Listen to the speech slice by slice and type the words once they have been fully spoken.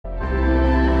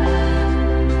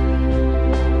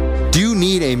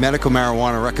need a medical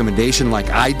marijuana recommendation like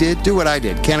I did, do what I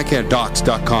did.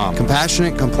 CanacareDocs.com.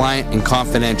 Compassionate, compliant, and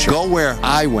confidential. Go where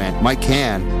I went, Mike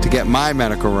Can, to get my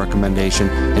medical recommendation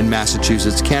in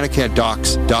Massachusetts.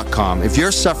 CanacareDocs.com. If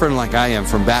you're suffering like I am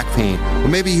from back pain, or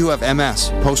maybe you have MS,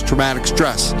 post-traumatic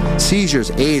stress, seizures,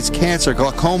 AIDS, cancer,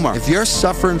 glaucoma. If you're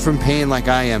suffering from pain like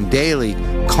I am daily,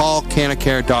 call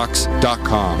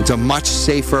CanacareDocs.com. It's a much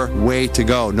safer way to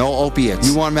go. No opiates.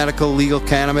 You want medical legal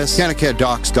cannabis?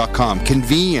 CanacareDocs.com.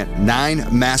 Convenient. 9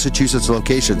 Massachusetts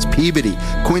locations. Peabody,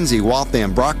 Quincy,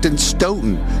 Waltham, Brockton,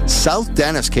 Stoughton, South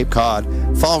Dennis, Cape Cod,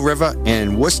 Fall River,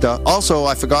 and Worcester. Also,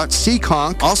 I forgot,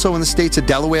 Seekonk. Also in the states of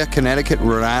Delaware, Connecticut,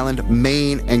 Rhode Island,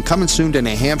 Maine, and coming soon to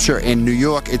New Hampshire and New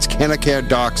York. It's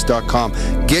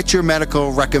CanacareDocs.com. Get your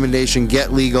medical recommendation.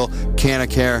 Get legal.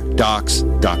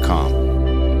 CanacareDocs.com.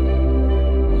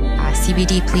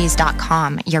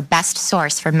 CBDplease.com, your best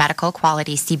source for medical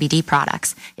quality CBD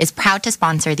products, is proud to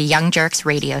sponsor the Young Jerks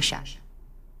radio show.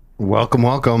 Welcome.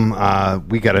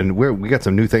 We got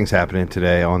some new things happening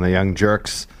today on the Young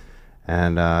Jerks,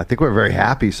 and I think we're very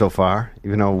happy so far,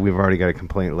 even though we've already got a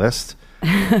complaint list.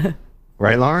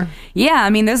 Right, Lauren? Yeah, I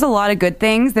mean, there's a lot of good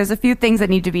things. There's a few things that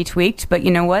need to be tweaked, but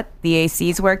you know what? The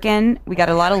AC's working. We got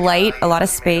a lot of light, a lot of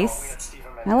space.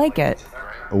 I like it.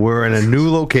 We're in a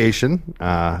new location,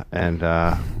 we're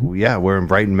in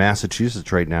Brighton,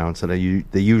 Massachusetts right now instead of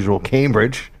the usual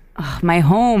Cambridge. Oh, my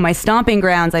home, my stomping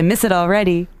grounds. I miss it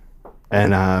already.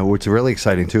 And what's really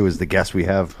exciting too is the guest we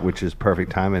have, which is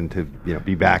perfect timing to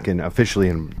be back officially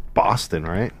in Boston,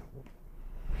 right?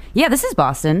 Yeah, this is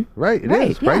Boston. Right, it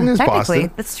is. Brighton is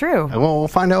Boston. That's true. Well, we'll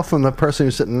find out from the person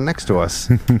who's sitting next to us.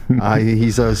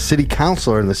 He's a city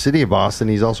councilor in the city of Boston.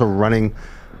 He's also running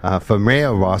for mayor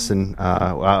of Boston,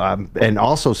 and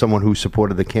also someone who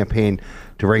supported the campaign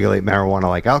to regulate marijuana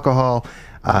like alcohol,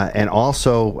 and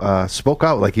also spoke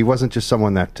out. Like, he wasn't just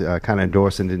someone that kind of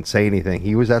endorsed and didn't say anything.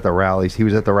 He was at the rallies. He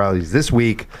was at the rallies this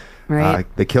week. Right.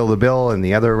 The Kill the Bill and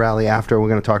the other rally after. We're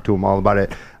going to talk to him all about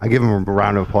it. I give him a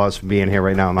round of applause for being here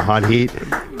right now in the hot heat.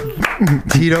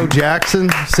 Tito Jackson,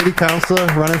 City Councilor,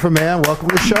 running for mayor. Welcome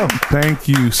to the show. Thank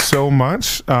you so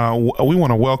much. We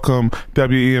want to welcome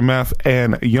WEMF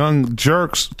and Young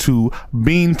Jerks to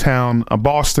Beantown,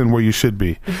 Boston, where you should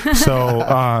be.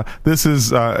 So this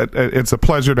is it's a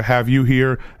pleasure to have you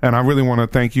here, and I really want to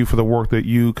thank you for the work that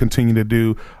you continue to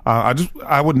do.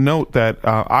 I would note that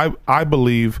I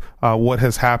believe what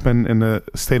has happened in the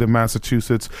state of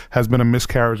Massachusetts has been a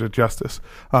miscarriage of justice.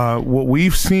 What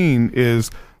we've seen is,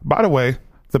 by the way,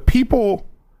 the people,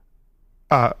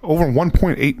 over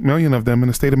 1.8 million of them in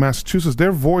the state of Massachusetts,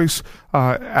 their voice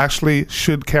actually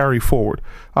should carry forward.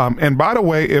 And by the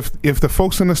way, if the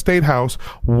folks in the State House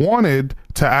wanted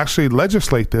to actually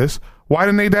legislate this, why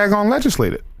didn't they daggone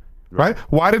legislate it? Right?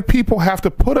 Why did people have to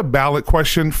put a ballot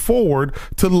question forward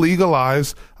to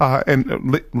legalize,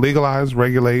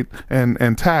 regulate,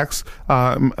 and tax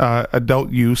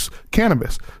adult use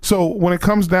cannabis? So when it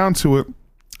comes down to it,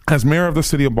 as mayor of the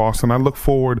city of Boston, I look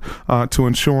forward to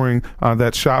ensuring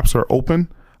that shops are open,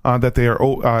 that they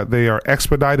are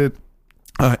expedited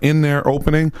in their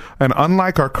opening. And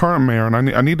unlike our current mayor, and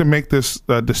I need to make this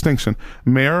distinction,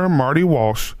 Mayor Marty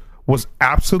Walsh was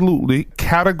absolutely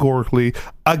categorically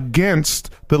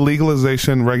against the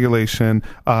legalization, regulation,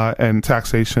 and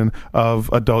taxation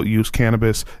of adult use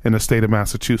cannabis in the state of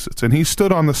Massachusetts. And he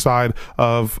stood on the side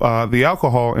of the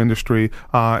alcohol industry,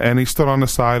 and he stood on the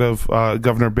side of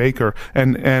Governor Baker,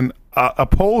 and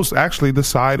opposed actually the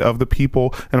side of the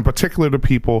people, and in particular the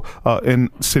people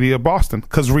in the city of Boston,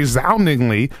 because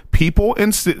resoundingly people in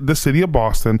the city of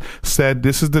Boston said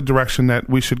this is the direction that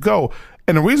we should go.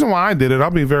 And the reason why I did it,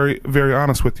 I'll be very, very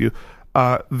honest with you.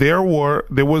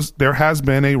 There has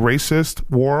been a racist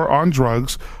war on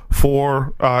drugs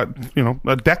for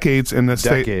decades in the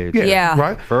state. Yeah.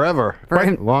 Right? Forever.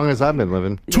 Right. Long as I've been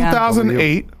living.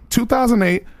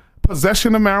 2008,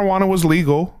 possession of marijuana was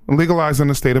legalized in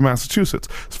the state of Massachusetts.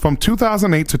 From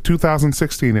 2008 to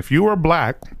 2016, if you were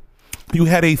black, you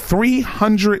had a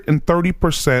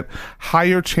 330%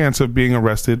 higher chance of being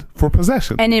arrested for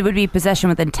possession. And it would be possession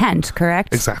with intent,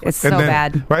 correct? Exactly. It's so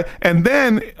bad. Right? And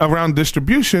then around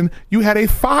distribution, you had a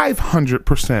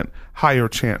 500% higher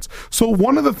chance. So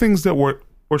one of the things that we're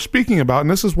speaking about, and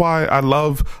this is why I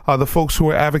love the folks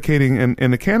who are advocating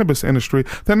in the cannabis industry,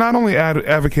 they're not only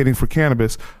advocating for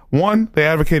cannabis. One, they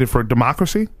advocated for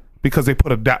democracy, because they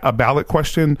put a ballot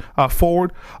question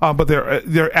forward, but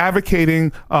they're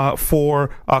advocating for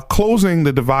closing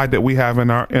the divide that we have in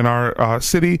our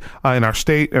city, in our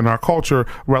state, and our culture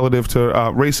relative to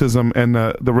racism and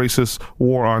the racist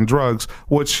war on drugs.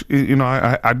 Which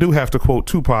I do have to quote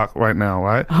Tupac right now,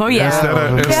 right? Oh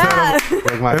yeah.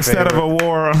 Instead of a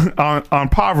war on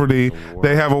poverty,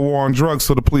 they have a war on drugs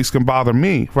so the police can bother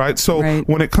me, right? So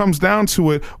when it comes down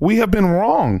to it, we have been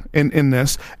wrong in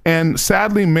this, and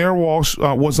sadly, Mayor Walsh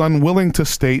was unwilling to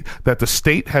state that the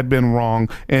state had been wrong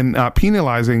in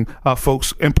penalizing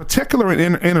folks, in particular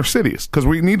in inner cities, because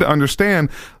we need to understand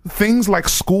things like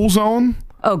school zone.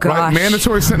 Oh gosh. Right?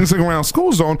 Mandatory sentencing around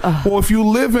school zone. Well, if you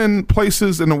live in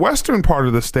places in the western part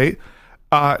of the state,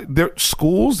 there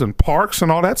schools and parks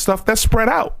and all that stuff that's spread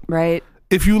out. Right.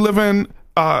 If you live in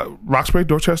Roxbury,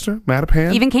 Dorchester,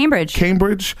 Mattapan, even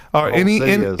Cambridge, any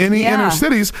inner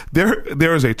cities,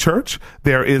 there is a church,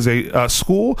 there is a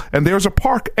school, and there's a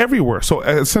park everywhere. So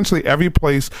essentially, every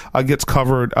place gets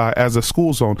covered as a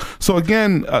school zone. So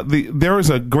again, there is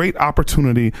a great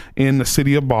opportunity in the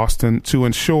city of Boston to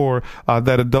ensure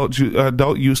that adult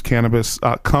use cannabis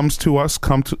comes to us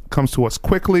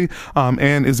quickly,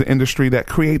 and is an industry that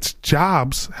creates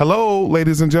jobs. Hello,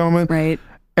 ladies and gentlemen. Right.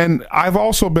 And I've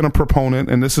also been a proponent,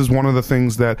 and this is one of the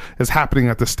things that is happening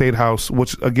at the State House,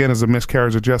 which again is a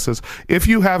miscarriage of justice. If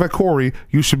you have a Corey,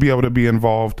 you should be able to be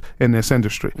involved in this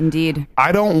industry. Indeed.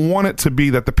 I don't want it to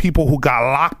be that the people who got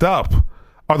locked up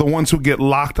are the ones who get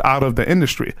locked out of the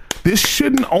industry. This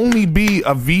shouldn't only be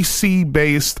a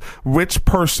VC-based rich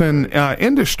person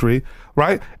industry,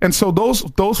 right? And so those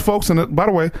folks, and by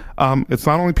the way, it's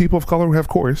not only people of color who have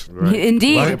Corys. Right.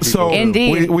 Indeed. Right? So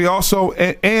Indeed. we also,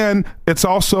 and it's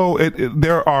also,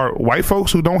 there are white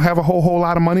folks who don't have a whole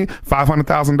lot of money,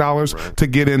 $500,000 to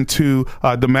get into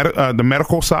the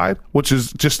medical side, which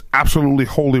is just absolutely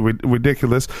wholly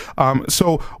ridiculous.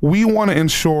 So we want to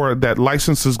ensure that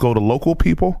licenses go to local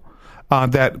people.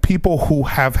 That people who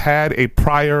have had a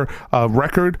prior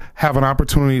record have an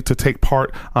opportunity to take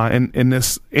part in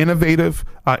this innovative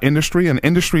industry, an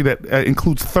industry that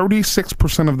includes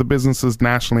 36% of the businesses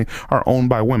nationally are owned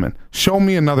by women. Show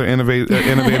me another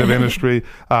innovative industry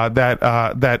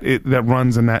that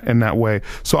runs in that way.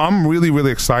 So I'm really,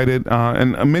 really excited,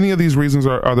 and many of these reasons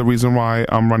are the reason why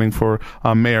I'm running for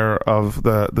mayor of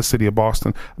the city of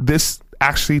Boston. This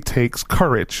actually takes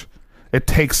courage. It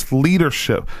takes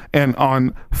leadership. And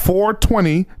on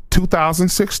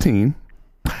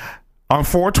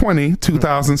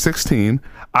 4/20/2016,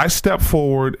 I stepped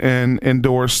forward and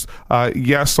endorsed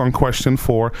yes on question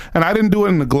 4. And I didn't do it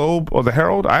in the Globe or the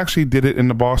Herald. I actually did it in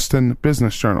the Boston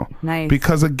Business Journal. Nice.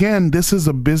 Because again, this is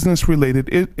a business-related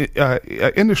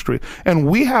industry. And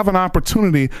we have an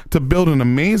opportunity to build an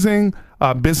amazing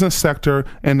business sector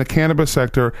and the cannabis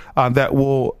sector that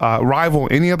will rival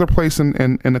any other place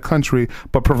in the country,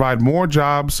 but provide more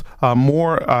jobs,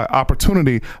 more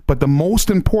opportunity. But the most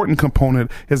important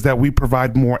component is that we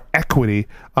provide more equity,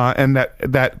 and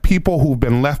that people who've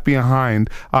been left behind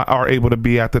are able to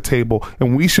be at the table.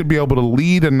 And we should be able to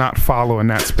lead and not follow in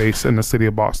that space in the city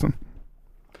of Boston.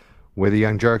 We're the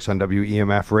Young Jerks on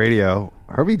WEMF Radio.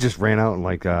 Herbie just ran out and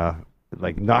like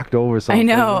knocked over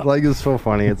something. I know. Like, it's so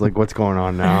funny. It's like, what's going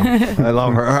on now? I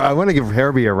love her. I want to give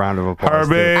Herbie a round of applause.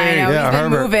 Herbie. I know. Yeah, he's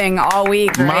been moving all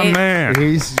week, right? My man.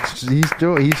 He's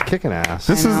kicking ass.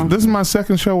 This is my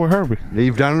second show with Herbie.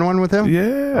 You've done one with him?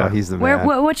 Yeah. Oh, he's the man.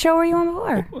 What show were you on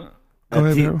before?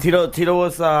 Tito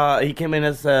was he came in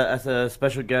as a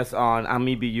special guest on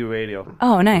AmiBU Radio.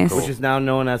 Oh, nice. Which is now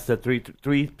known as the Three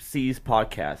C's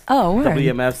podcast. Oh, word.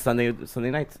 WMF Sunday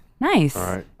nights. Nice. All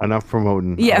right. Enough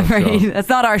promoting. Yeah, right. That's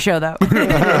not our show, though.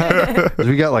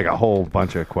 We got like a whole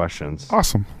bunch of questions.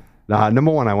 Awesome.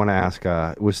 Number one I want to ask,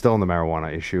 we're still in the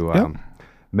marijuana issue. Yep.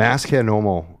 Mass Care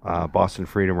Normal, Boston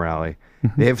Freedom Rally,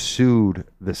 they have sued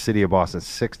the city of Boston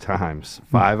 6 times,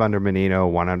 5 under Menino,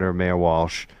 1 under Mayor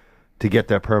Walsh, to get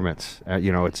their permits.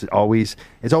 It's always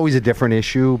a different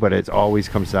issue, but it always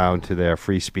comes down to their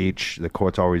free speech. The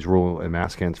courts always rule in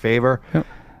Mass Care's favor. Yep.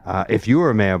 If you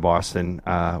were mayor of Boston,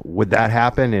 would that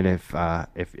happen? And if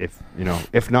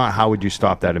not, how would you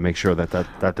stop that and make sure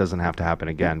that doesn't have to happen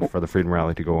again for the Freedom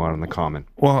Rally to go on in the Common?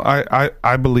 Well,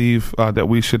 I believe that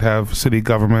we should have city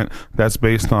government that's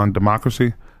based on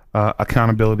democracy,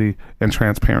 accountability, and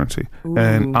transparency,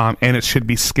 and it should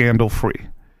be scandal free.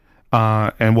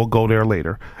 And we'll go there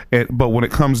later. But when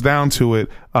it comes down to it,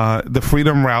 the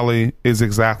Freedom Rally is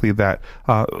exactly that.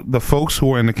 The folks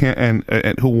who are in the and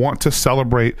who want to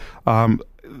celebrate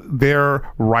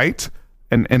their right,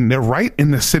 and their right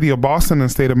in the city of Boston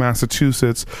and state of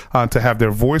Massachusetts to have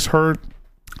their voice heard,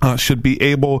 should be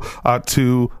able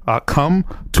to come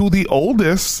to the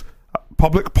oldest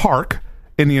public park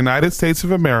in the United States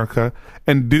of America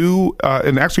and do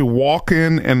and actually walk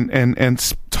in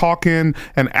and talk in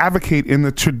and advocate in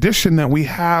the tradition that we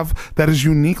have that is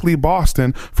uniquely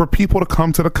Boston for people to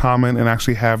come to the Common and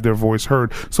actually have their voice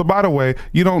heard. So by the way,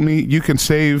 you can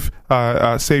save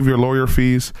your lawyer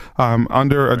fees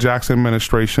under a Jackson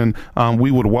administration.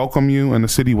 We would welcome you and the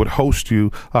city would host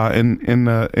you in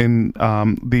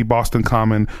the Boston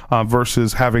Common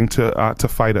versus having to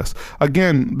fight us.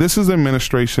 Again, this is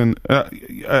administration.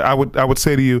 I would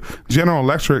say to you, General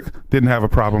Electric didn't have a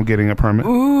problem getting a permit.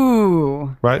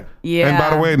 Ooh. Right? Yeah. And by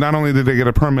the way, not only did they get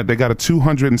a permit, they got a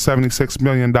 $276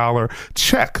 million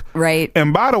check. Right.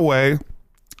 And by the way,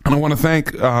 and I want to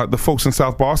thank the folks in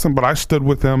South Boston, but I stood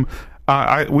with them.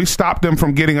 We stopped them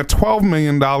from getting a $12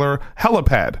 million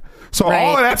helipad. So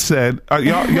all of that said,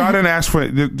 y'all didn't ask for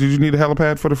it. Did you need a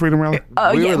helipad for the Freedom Rally?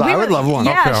 I would love one.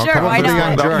 Yeah, Okay, sure. Why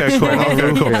not? Okay,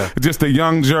 cool. Yeah. Just a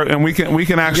young jerk, and we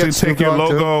can actually take your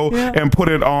logo and put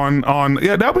it on.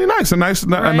 Yeah, that'd be nice. A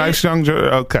nice young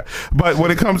jerk. Okay, but when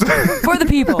it comes to for the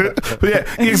people, yeah,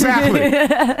 exactly.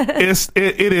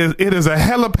 It is a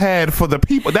helipad for the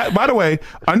people. That, by the way,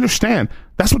 understand.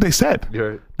 That's what they said.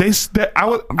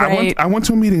 I went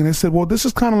to a meeting and they said, well, this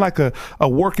is kind of like a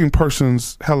working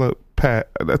person's helipad.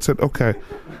 I said, okay.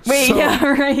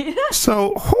 Right.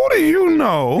 So who do you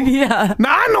know? Yeah.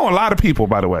 Now, I know a lot of people,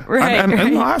 by the way. Right. And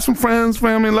I have some friends,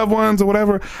 family, loved ones, or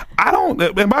whatever.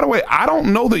 And by the way, I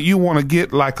don't know that you want to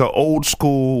get like an old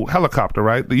school helicopter,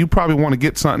 right? You probably want to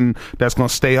get something that's going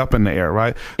to stay up in the air,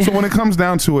 right? So when it comes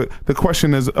down to it, the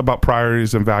question is about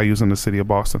priorities and values in the city of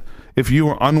Boston. If you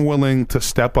are unwilling to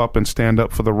step up and stand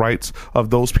up for the rights of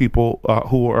those people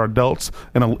who are adults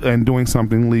and doing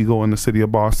something legal in the city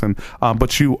of Boston,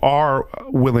 but you are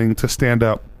willing to stand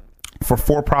up for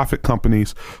for-profit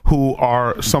companies who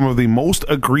are some of the most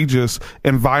egregious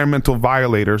environmental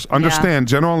violators. Understand,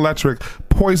 General Electric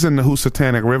poisoned the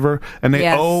Housatonic River, and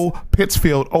they owe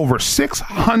Pittsfield over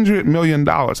 $600 million.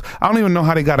 I don't even know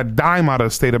how they got a dime out of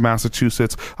the state of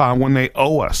Massachusetts when they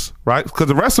owe us, right? Because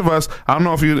the rest of us, I don't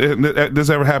know if this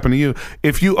ever happened to you.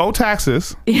 If you owe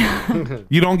taxes,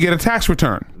 you don't get a tax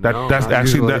return. That's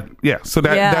actually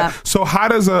that. So how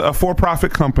does a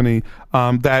for-profit company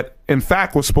that in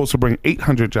fact was supposed to bring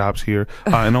 800 jobs here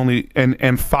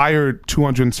and fired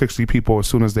 260 people as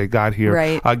soon as they got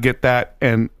here, get that?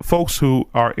 And folks who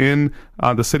are in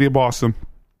the city of Boston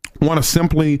want to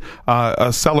simply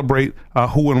celebrate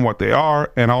who and what they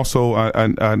are, and also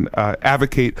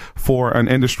advocate for an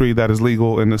industry that is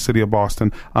legal in the city of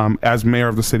Boston. As mayor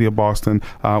of the city of Boston,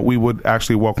 we would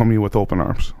actually welcome you with open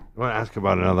arms. I want to ask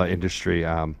about another industry.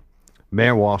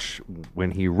 Mayor Walsh,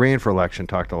 when he ran for election,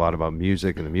 talked a lot about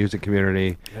music and the music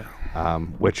community,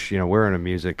 which, we're in a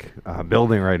music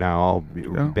building right now. All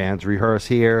bands rehearse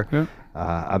here. Yeah.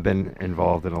 I've been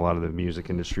involved in a lot of the music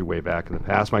industry way back in the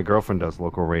past. My girlfriend does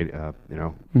local radio,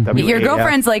 Your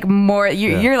girlfriend's like more,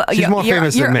 she's more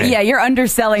famous than me. Yeah, you're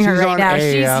underselling her right now.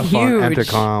 AAF, she's huge. On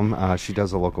Entercom. She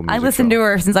does a local music I listened to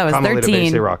her since I was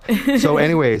 13. So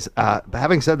anyways,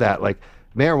 having said that,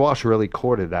 Mayor Walsh really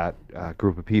courted that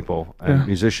group of people and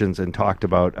musicians and talked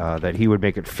about that he would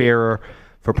make it fairer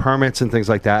for permits and things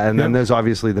like that. And then there's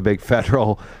obviously the big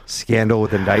federal scandal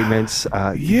with indictments.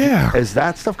 Is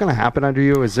that stuff going to happen under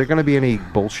you? Is there going to be any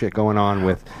bullshit going on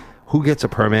with who gets a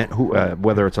permit,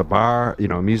 whether it's a bar,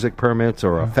 music permits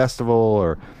or a festival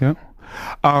or... Yeah.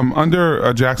 Under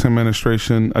a Jackson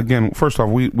administration, again, first off,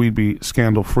 we'd be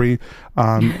scandal free.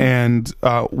 And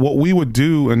what we would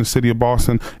do in the city of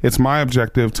Boston, it's my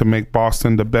objective to make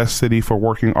Boston the best city for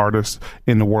working artists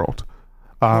in the world.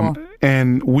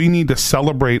 And we need to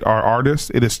celebrate our artists.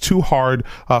 It is too hard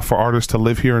for artists to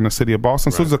live here in the city of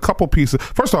Boston. Right. So there's a couple pieces.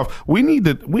 First off, we need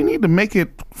to make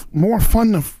it more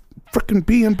fun to freaking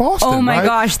be in Boston. Oh my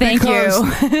gosh, thank you.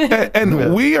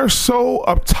 And we are so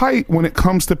uptight when it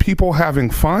comes to people having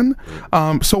fun.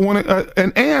 So when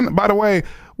and by the way,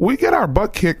 we get our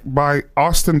butt kicked by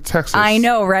Austin, Texas. I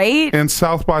know, right? And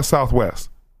South by Southwest.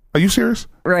 Are you serious?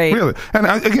 Right. Really? And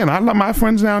I love my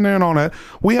friends down there and all that.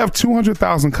 We have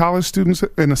 200,000 college students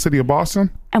in the city of Boston.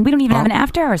 And we don't even have an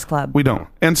after-hours club. We don't.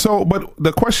 And so, but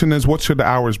the question is, what should the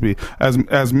hours be?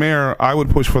 As mayor, I would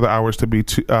push for the hours to be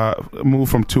move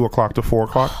from 2 o'clock to 4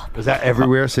 o'clock. Is that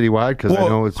everywhere citywide? Because I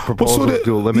know it's proposals to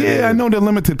do a limited. Yeah, I know the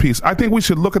limited piece. I think we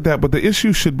should look at that, but the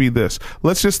issue should be this.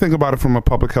 Let's just think about it from a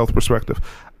public health perspective.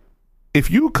 if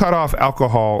you cut off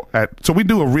alcohol so we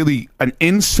do an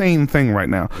insane thing right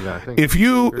now.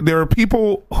 Yeah, there are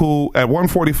people who at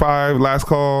 1:45 last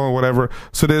call or whatever,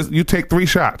 so you take 3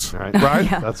 shots, right?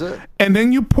 Yeah. That's it. And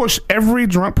then you push every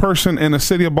drunk person in the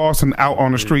city of Boston out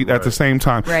on the street at the same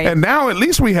time. Right. And now at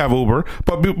least we have Uber,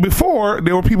 but before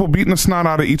there were people beating the snot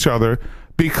out of each other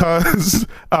because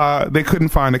they couldn't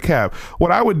find a cab.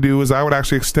 What I would do is I would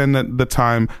actually extend the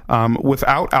time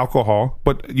without alcohol,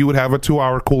 but you would have a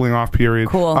 2-hour cooling off period.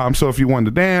 Cool. So if you wanted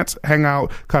to dance, hang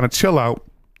out, kind of chill out,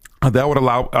 that would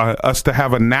allow us to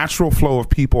have a natural flow of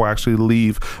people actually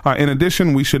leave. In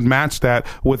addition, we should match that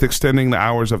with extending the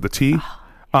hours of the tea.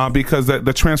 Because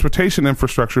the transportation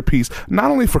infrastructure piece,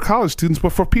 not only for college students,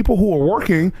 but for people who are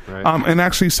working and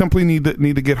actually simply need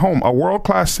to get home. A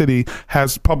world-class city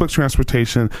has public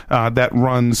transportation that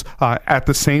runs at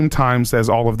the same times as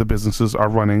all of the businesses are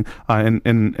running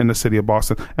in the city of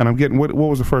Boston. And I'm getting, what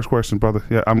was the first question, brother?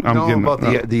 Yeah, I'm getting about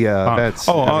the events.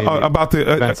 About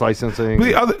the events licensing.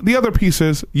 The other piece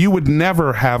is you would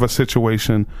never have a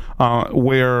situation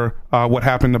where what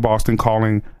happened to Boston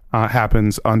Calling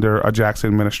happens under a Jackson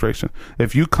administration.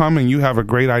 If you come and you have a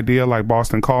great idea like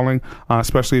Boston Calling,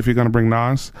 especially if you're going to bring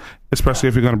Nas, you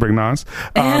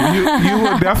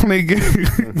will definitely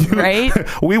get, right.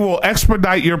 We will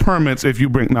expedite your permits if you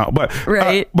bring but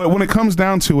when it comes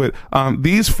down to it,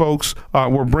 these folks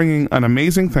were bringing an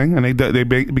amazing thing, and they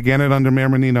began it under Mayor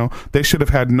Menino. They should have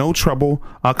had no trouble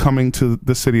coming to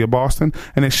the city of Boston,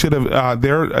 and they should have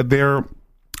their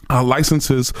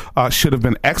licenses should have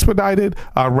been expedited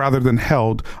rather than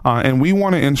held. And we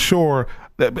want to ensure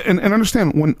and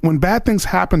understand when bad things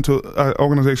happen to an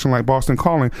organization like Boston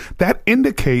Calling, that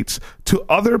indicates to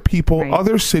other people,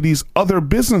 other cities, other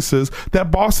businesses that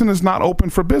Boston is not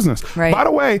open for business. Right. By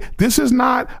the way, this is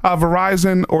not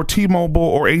Verizon or T-Mobile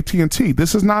or AT&T.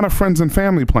 This is not a friends and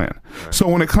family plan. Right. So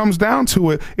when it comes down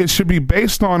to it, it should be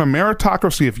based on a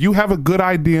meritocracy. If you have a good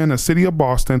idea in the city of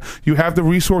Boston, you have the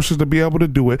resources to be able to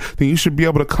do it, then you should be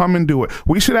able to come and do it.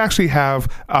 We should actually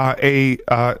have a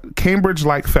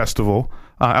Cambridge-like festival.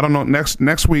 I don't know,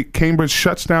 next week, Cambridge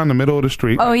shuts down the middle of the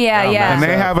street. Oh, yeah. And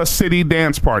they have a city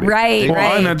dance party. Right.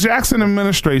 In the Jackson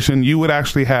administration, you would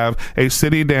actually have a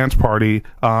city dance party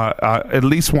at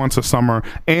least once a summer,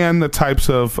 and the types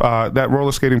of that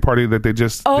roller skating party that they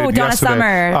just did Donna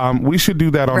yesterday. Summer. We should do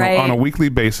that on a weekly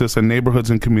basis in neighborhoods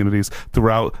and communities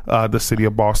throughout the city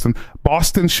of Boston.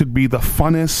 Boston should be the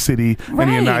funnest city in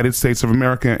the United States of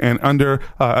America, and under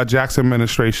a Jackson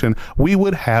administration, we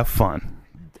would have fun.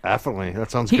 Definitely.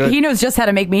 That sounds good. He knows just how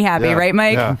to make me happy, right,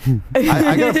 Mike? Yeah.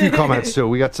 I got a few comments, too.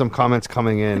 We got some comments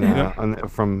coming in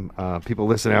from people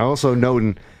listening. I also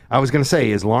noting, I was going to say,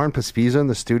 is Lauren Paspiza in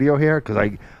the studio here?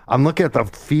 Because I'm looking at the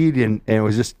feed, and it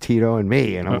was just Tito and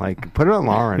me. And I'm like, put it on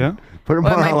Lauren. Yeah. Put it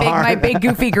on Lauren. My big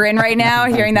goofy grin right now,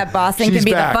 hearing that Boston can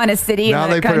be back. The funnest city now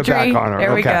in the country. Now they put it back on her.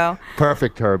 There we go.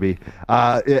 Perfect, Herbie.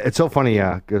 It's so funny,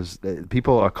 because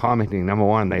people are commenting. Number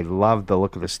one, they love the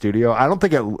look of the studio. I don't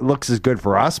think it looks as good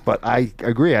for us, but I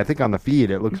agree. I think on the feed,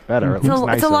 it looks better. It looks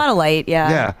nicer. It's a lot of light,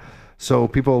 Yeah. So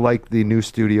people like the new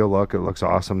studio look. It looks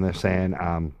awesome, they're saying.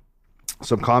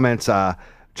 Some comments.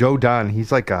 Joe Dunn,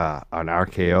 he's like an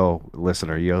RKO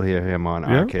listener. You'll hear him on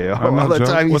RKO all the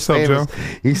time. What's up, Joe?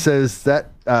 He says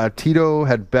that Tito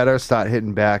had better start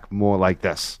hitting back more like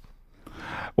this.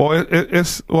 Well,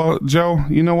 Joe,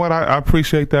 you know what? I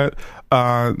appreciate that.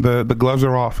 The gloves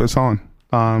are off. It's on.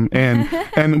 And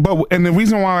the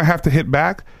reason why I have to hit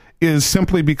back is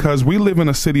simply because we live in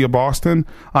a city of Boston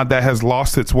that has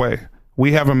lost its way.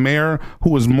 We have a mayor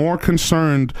who is more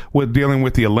concerned with dealing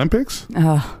with the Olympics.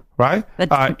 Right?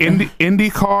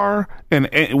 IndyCar and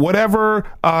whatever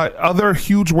other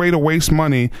huge way to waste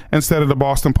money instead of the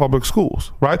Boston Public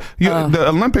Schools, right? The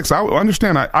Olympics, I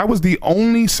understand. I was the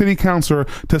only city councilor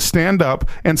to stand up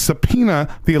and subpoena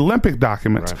the Olympic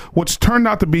documents, which turned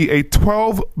out to be a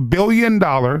 $12 billion,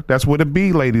 that's what it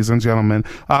be, ladies and gentlemen,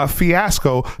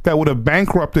 fiasco that would have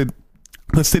bankrupted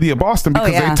the city of Boston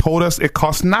because they told us it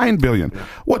cost $9 billion.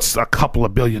 What's a couple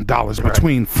of $1 billion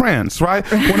between friends, right?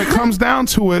 When it comes down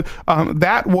to it,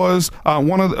 that was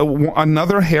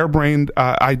another harebrained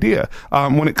idea.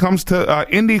 When it comes to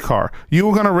IndyCar, you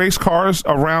were going to race cars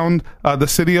around the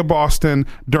city of Boston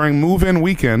during move-in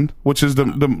weekend, which is the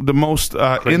most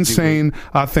insane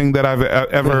thing that I've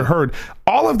ever heard.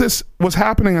 All of this was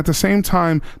happening at the same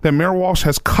time that Mayor Walsh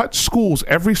has cut schools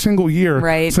every single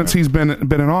year since he's been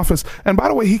in office. And by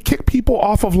the way, he kicked people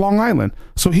off of Long Island.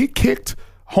 So he kicked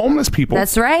homeless people.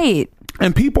 That's right.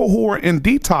 And people who were in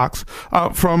detox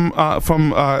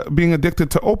from being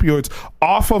addicted to opioids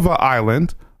off of an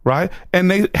island, right? And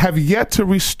they have yet to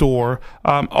restore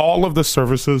all of the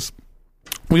services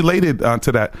related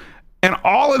to that. And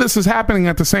all of this is happening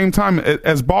at the same time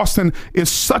as Boston is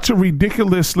such a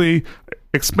ridiculously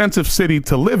expensive city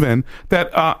to live in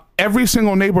that every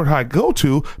single neighborhood I go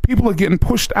to, people are getting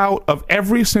pushed out of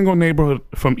every single neighborhood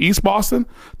from East Boston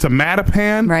to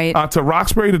Mattapan, to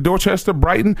Roxbury, to Dorchester,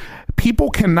 Brighton. People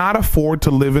cannot afford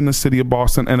to live in the city of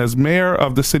Boston. And as mayor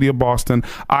of the city of Boston,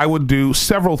 I would do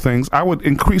several things. I would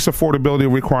increase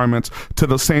affordability requirements to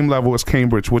the same level as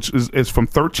Cambridge, which is from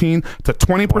 13 to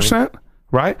 20%.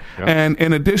 Right, yep. And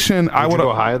in addition, I would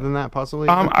go higher than that possibly.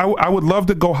 I would love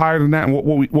to go higher than that. And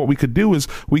what we could do is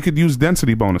we could use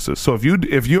density bonuses. So if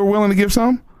you're willing to give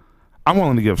some, I'm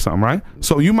willing to give some. Right.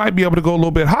 So you might be able to go a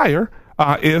little bit higher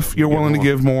if you're willing to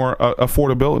give more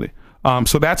affordability.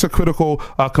 So that's a critical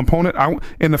component.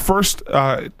 In the first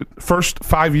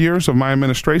 5 years of my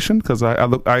administration, because I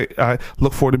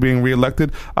look forward to being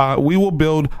reelected, we will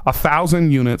build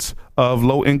 1,000 units of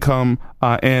low income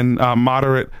and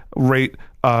moderate rate.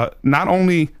 Not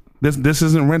only this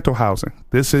isn't rental housing.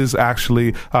 This is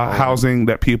actually housing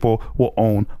that people will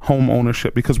own, home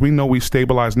ownership, because we know we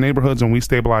stabilize neighborhoods and we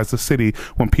stabilize the city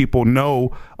when people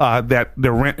know that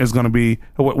their rent is going to be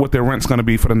what their rent's going to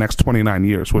be for the next 29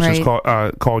 years, which is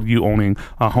called you owning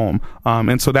a home.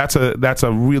 And so that's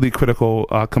a really critical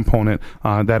component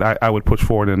that I would push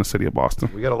forward in the city of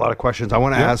Boston. We got a lot of questions. I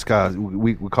want to ask.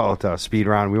 We call it speed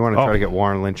round. We want to try to get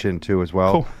Warren Lynch in too as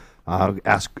well. Cool.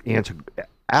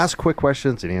 Ask quick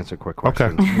questions and answer quick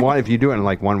questions. Okay. One, if you do it in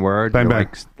like one word, you're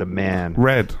like the man.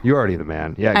 Red. You're already the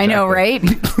man. Yeah, exactly. I know, right?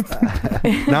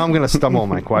 Now I'm going to stumble on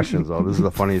my questions, though. This is the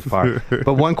funniest part.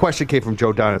 But one question came from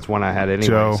Joe Dunn. It's one I had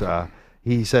anyways.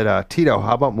 He said, Tito,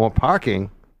 how about more parking?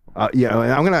 And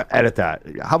I'm going to edit that.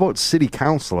 How about City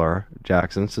Councilor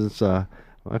Jackson, since I'm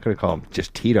not going to call him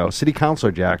just Tito. City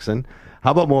Councilor Jackson,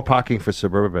 how about more parking for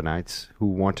suburbanites who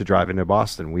want to drive into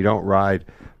Boston? We don't ride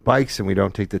bikes and we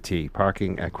don't take the T.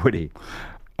 Parking equity.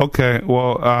 Okay,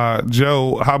 well,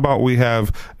 Joe, how about we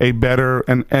have a better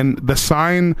and the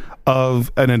sign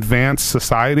of an advanced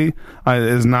society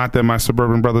is not that my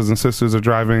suburban brothers and sisters are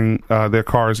driving their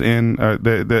cars in.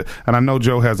 And I know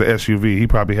Joe has an SUV. He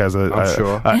probably has a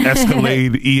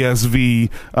Escalade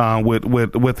ESV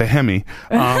with a Hemi.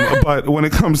 But when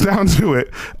it comes down to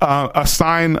it, a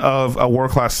sign of a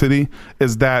world-class city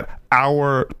is that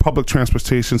our public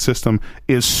transportation system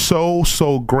is so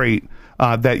great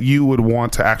that you would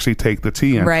want to actually take the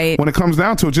T in. Right. When it comes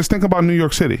down to it, just think about New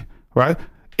York City, right?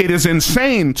 It is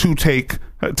insane to take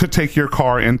your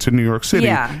car into New York City.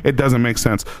 Yeah. It doesn't make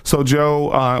sense. So,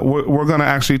 Joe, we're going to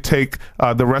actually take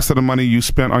the rest of the money you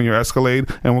spent on your Escalade,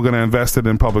 and we're going to invest it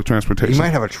in public transportation. He might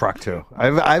have a truck too.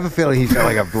 I have a feeling he's got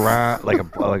like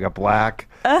a black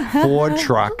Ford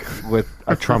truck with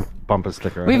a Trump bumper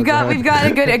sticker. We've got a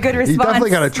good response. He's definitely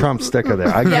got a Trump sticker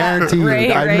there. I guarantee you.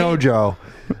 I know Joe.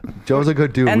 Joe's a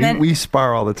good dude. We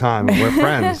spar all the time. And we're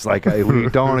friends. Like we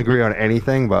don't agree on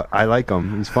anything, but I like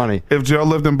him. He's funny. If Joe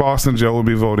lived in Boston, Joe would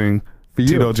be voting for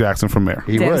Tito Jackson for mayor.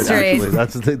 He would actually.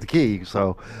 That's the key.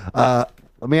 So let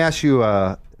me ask you.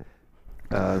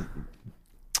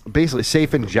 Basically,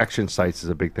 safe injection sites is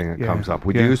a big thing that comes up.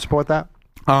 Would you support that?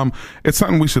 It's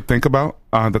something we should think about.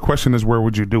 The question is, where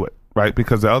would you do it? Right,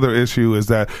 because the other issue is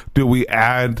that do we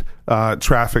add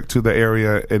traffic to the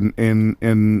area in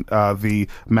the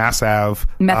Mass Ave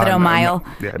Methadone Mile,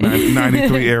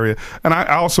 93 area? And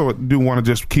I also do want to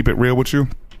just keep it real with you,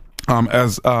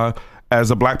 as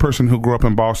a black person who grew up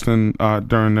in Boston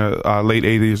during the late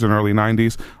 80s and early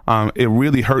 90s. It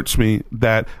really hurts me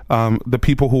that the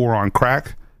people who were on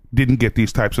crack didn't get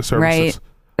these types of services. Right.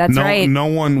 That's right. No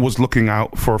one was looking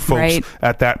out for folks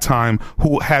at that time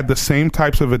who had the same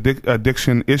types of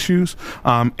addiction issues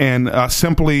and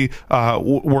simply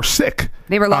were sick.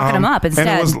 They were locking them up instead.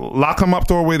 And it was lock them up,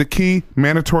 throw away the key,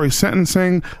 mandatory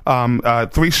sentencing,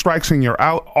 3 strikes and you're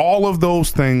out, all of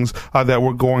those things that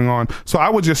were going on. So I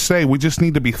would just say we just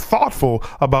need to be thoughtful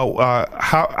about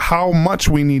how much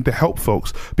we need to help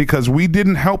folks, because we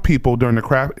didn't help people during the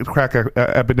crack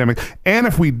epidemic. And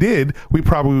if we did, we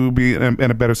probably would be in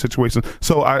a better situation.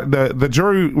 So the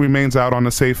jury remains out on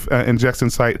the safe injection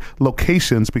site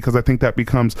locations, because I think that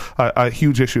becomes a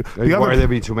huge issue. Are you worried there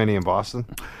be too many in Boston?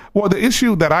 Well, the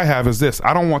issue that I have is this.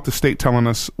 I don't want the state telling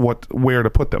us where to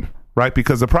put them. Right,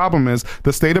 because the problem is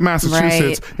the state of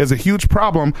Massachusetts is a huge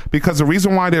problem, because the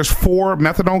reason why there's 4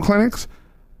 methadone clinics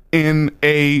in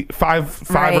a five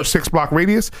or 6 block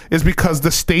radius is because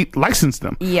the state licensed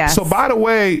them. Yes. So by the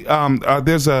way,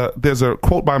 there's a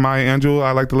quote by Maya Angelou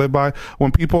I like to live by.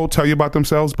 When people tell you about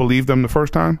themselves, believe them the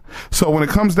first time. So when it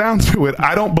comes down to it,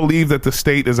 I don't believe that the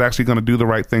state is actually going to do the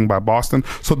right thing by Boston.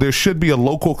 So there should be a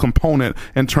local component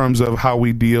in terms of how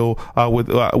we deal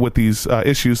with these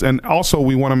issues. And also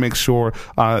we want to make sure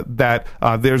that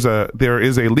there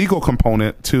is a legal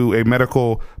component to a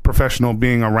medical professional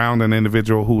being around an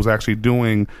individual who's actually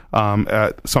doing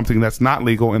something that's not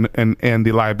legal, and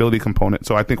the liability component.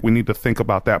 So I think we need to think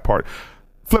about that part.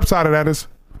 Flip side of that is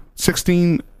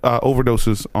 16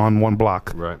 overdoses on one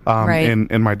block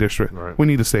in my district. Right. We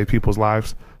need to save people's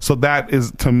lives. So that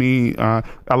is, to me, a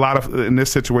lot of, in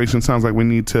this situation, sounds like we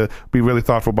need to be really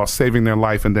thoughtful about saving their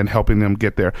life and then helping them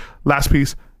get there. Last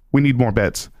piece, we need more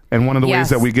beds. And one of the ways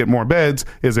that we get more beds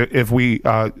is if we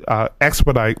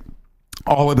expedite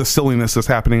all of the silliness that's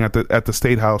happening at the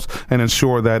State House and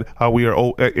ensure that we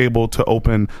are able to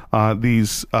open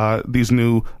these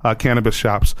new cannabis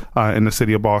shops in the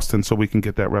city of Boston so we can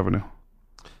get that revenue.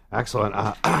 Excellent.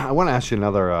 I want to ask you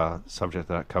another subject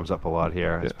that comes up a lot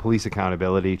here is police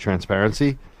accountability,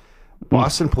 transparency.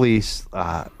 Boston police,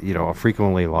 are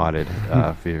frequently lauded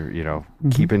for,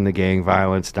 keeping the gang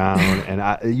violence down.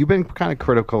 And you've been kind of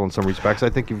critical in some respects. I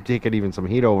think you've taken even some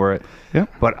heat over it. Yeah.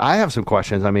 But I have some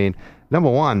questions. I mean, number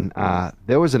one,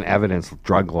 there was an evidence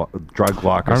drug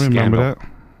locker scandal. I remember that.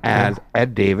 And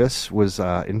Ed Davis was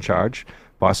in charge.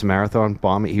 Boston Marathon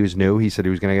bombing. He was new. He said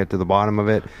he was going to get to the bottom of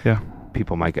it. Yeah.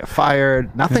 People might get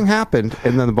fired. Nothing happened.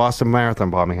 And then the Boston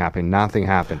Marathon bombing happened. Nothing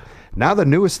happened. Now the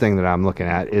newest thing that I'm looking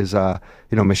at is,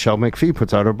 Michelle McPhee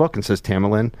puts out her book and says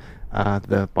Tamerlan,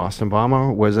 the Boston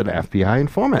bomber, was an FBI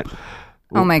informant.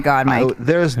 Oh my God, Mike!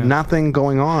 There's nothing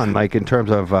going on, like in terms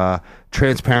of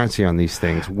transparency on these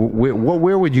things.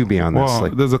 Where would you be on this? Well,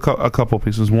 there's a couple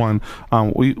pieces. One,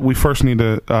 we first need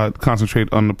to concentrate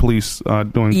on the police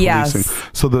doing policing.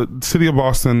 So the city of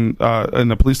Boston and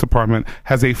the police department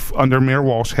has under Mayor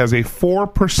Walsh has a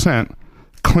 4%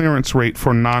 clearance rate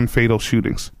for non-fatal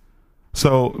shootings.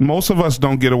 So most of us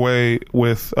don't get away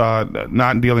with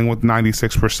not dealing with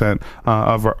 96%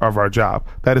 of our job.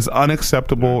 That is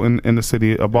unacceptable in the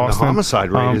city of Boston. And the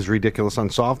homicide rate is ridiculous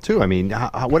unsolved too. I mean,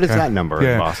 what is that number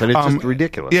in Boston? It's just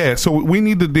ridiculous. Yeah, so we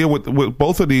need to deal with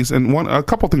both of these. And a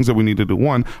couple things that we need to do.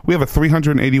 One, we have a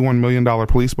 $381 million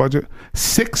police budget.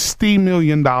 $60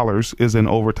 million is in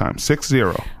overtime. 60.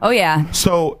 Oh, yeah.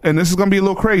 So, and this is going to be a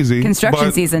little crazy.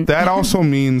 Construction season. That also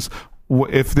means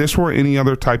if this were any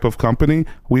other type of company,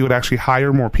 we would actually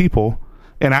hire more people,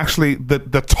 and actually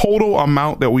the total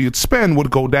amount that we would spend would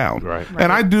go down. Right.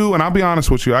 And I'll be honest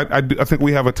with you, I think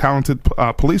we have a talented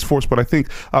police force, but I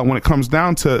think when it comes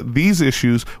down to these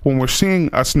issues, when we're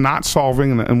seeing us not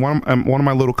solving, and one of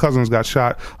my little cousins got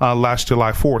shot last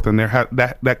July 4th, and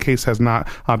that case has not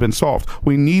been solved.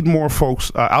 We need more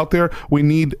folks out there. We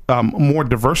need more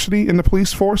diversity in the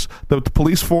police force. The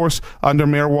police force under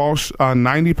Mayor Walsh,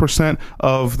 90%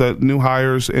 of the new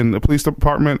hires in the police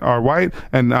department are white,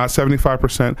 and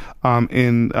 75%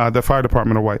 in the fire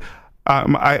department are white.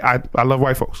 I love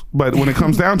white folks, but when it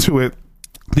comes down to it,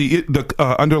 the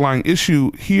underlying issue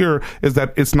here is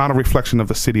that it's not a reflection of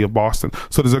the city of Boston.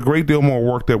 So there's a great deal more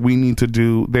work that we need to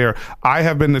do there. I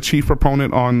have been the chief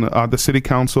proponent on the city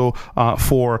council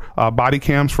for body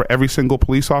cams for every single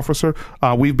police officer.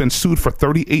 We've been sued for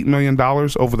 $38 million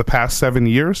over the past 7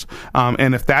 years.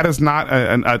 And if that is not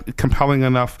a compelling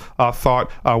enough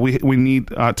thought, we need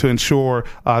to ensure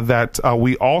that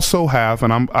we also have,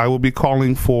 and I will be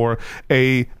calling for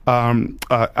a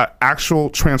actual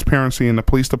transparency in the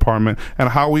police department. And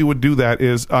how we would do that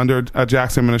is under a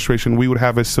Jackson administration, we would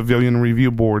have a civilian review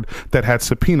board that had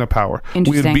subpoena power.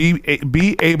 We would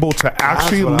be able to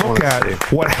actually look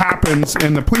at what happens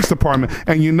in the police department.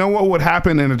 And you know what would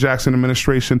happen in the Jackson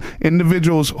administration?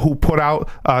 Individuals who put out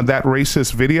that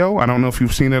racist video, I don't know if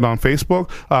you've seen it on Facebook,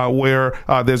 where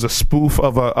there's a spoof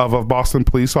of a Boston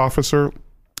police officer.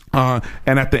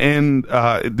 And at the end,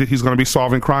 he's going to be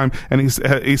solving crime. And he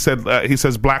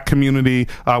says, "Black community,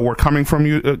 we're coming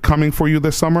for you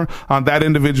this summer." That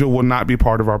individual will not be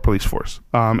part of our police force,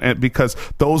 and because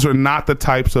those are not the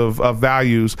types of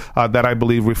values that I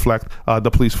believe reflect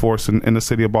the police force in the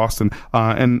city of Boston.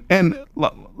 And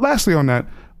lastly, on that,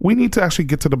 we need to actually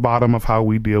get to the bottom of how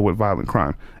we deal with violent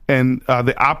crime. And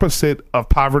the opposite of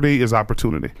poverty is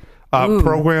opportunity.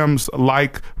 Programs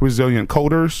like Resilient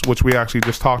Coders, which we actually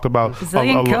just talked about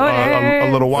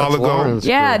a little while ago.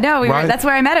 Yeah, no, that's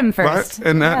where I met him first. Right?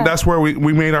 And that's where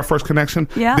we made our first connection.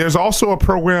 Yeah. There's also a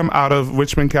program out of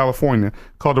Richmond, California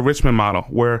called the Richmond Model,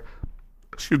 where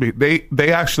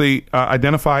they actually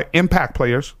identify impact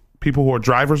players people who are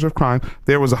drivers of crime.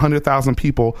 There was 100,000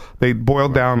 people. They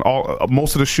boiled down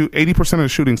most of the 80% of the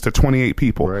shootings to 28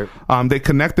 people. Right. They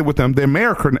connected with them. Their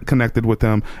mayor connected with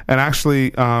them, and actually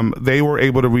they were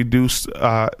able to reduce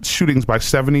shootings by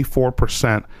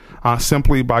 74%.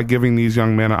 Simply by giving these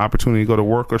young men an opportunity to go to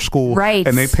work or school, right?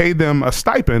 And they paid them a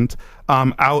stipend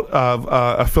out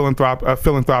of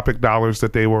philanthropic dollars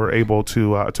that they were able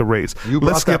to raise.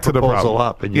 Let's get to the proposal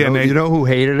up. And you know who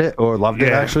hated it or loved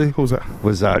it actually? Who's that?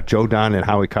 Was Joe Dunn and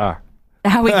Howie Carr.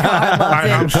 I'm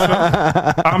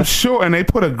sure, and they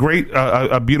put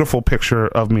a beautiful picture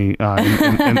of me in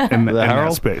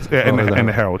that space, in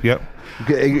the Herald. Yep.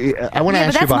 I want to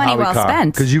ask you about Howie Carr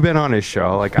because you've been on his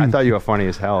show. Like I thought you were funny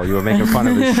as hell. You were making fun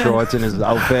of his shorts and his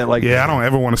outfit. Like I don't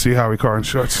ever want to see Howie Carr in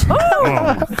shorts. Oh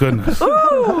my goodness.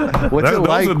 What's it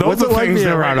like? What's it like being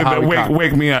around Howie Carr?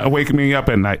 Wake me up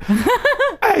at night.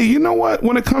 Hey, you know what?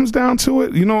 When it comes down to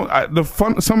it,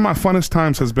 some of my funnest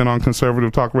times has been on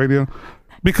conservative talk radio.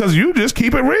 Because you just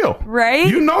keep it real. Right.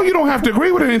 You know you don't have to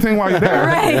agree with anything while you're there.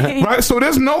 Right. So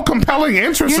there's no compelling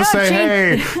interest to say,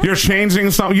 hey, you're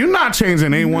changing something. You're not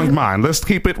changing anyone's mind. Let's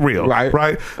keep it real.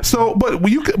 Right. So, but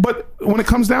when it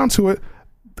comes down to it,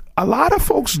 a lot of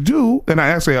folks do. And I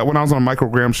actually, when I was on Michael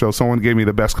Graham's show, someone gave me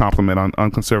the best compliment on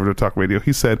conservative talk radio.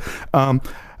 He said,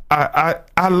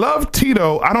 I love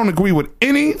Tito. I don't agree with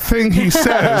anything he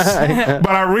says,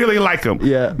 but I really like him.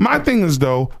 Yeah. My thing is,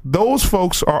 though, those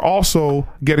folks are also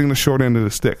getting the short end of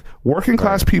the stick. Working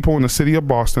class people in the city of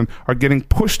Boston are getting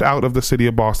pushed out of the city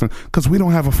of Boston because we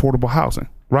don't have affordable housing.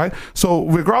 Right. So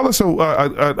regardless of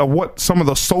what some of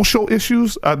the social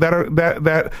issues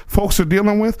that folks are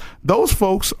dealing with, those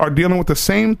folks are dealing with the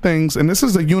same things. And this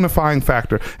is a unifying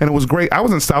factor. And it was great. I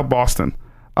was in South Boston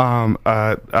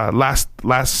last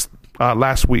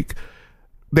week.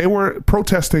 They were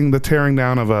protesting the tearing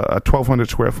down of a 1,200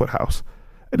 square foot house.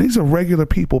 And these are regular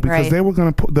people because they were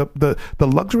going to put the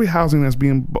luxury housing that's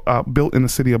being built in the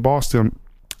city of Boston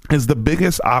is the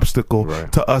biggest obstacle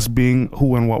to us being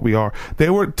who and what we are. They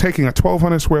were taking a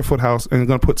 1,200 square foot house and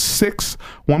going to put 6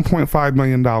 $1.5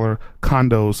 million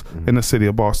condos in the city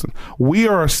of Boston. We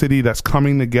are a city that's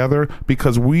coming together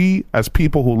because we, as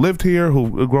people who lived here,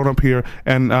 who've grown up here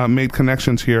and made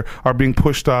connections here, are being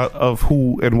pushed out of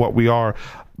who and what we are.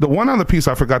 The one other piece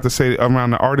I forgot to say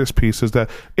around the artist piece is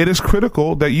that it is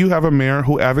critical that you have a mayor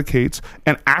who advocates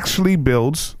and actually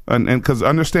builds, and because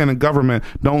understand in government,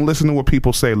 don't listen to what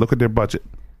people say, look at their budget,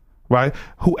 right?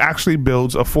 Who actually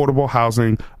builds affordable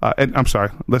housing, and I'm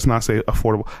sorry, let's not say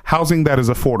affordable, housing that is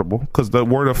affordable, because the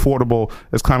word affordable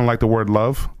is kind of like the word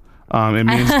love. It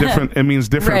means different. It means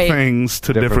different things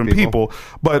to different people.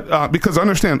 But because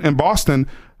understand, in Boston,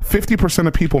 50%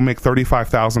 of people make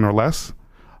 $35,000 or less.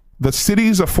 The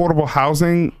city's affordable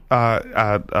housing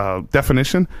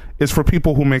definition is for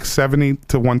people who make 70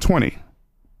 to 120,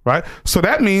 right? So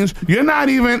that means you're not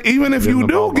even if you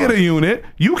do get a unit,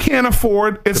 you can't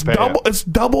afford. It's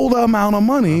double the amount of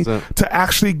money to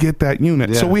actually get that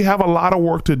unit. Yeah. So we have a lot of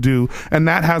work to do, and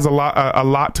that has a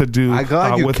lot to do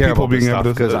with people being able to.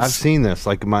 Because I've seen this.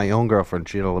 Like my own girlfriend,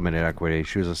 she had a limited equity.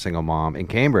 She was a single mom in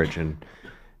Cambridge, and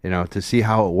to see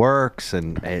how it works,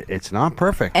 and it's not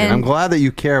perfect. And I'm glad that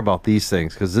you care about these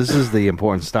things, because this is the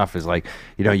important stuff, is like,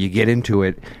 you get into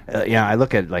it. I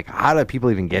look at, like, how do people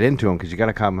even get into them? Because you got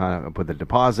to come and put the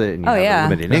deposit, and you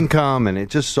have a limited income, and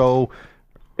it's just so...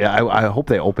 I hope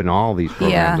they open all these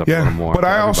programs up a little more. But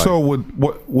I also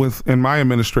would, in my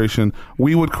administration,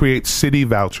 we would create city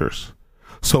vouchers.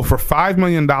 So for $5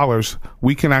 million,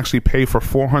 we can actually pay for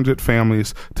 400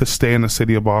 families to stay in the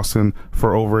city of Boston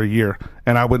for over a year.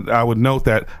 And I would note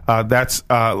that that's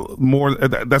more.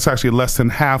 That's actually less than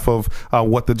half of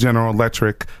what the General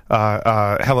Electric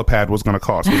helipad was going to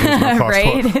cost. It was going to cost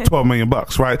 $12 million,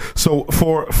 right? So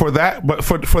for that,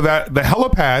 the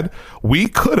helipad, we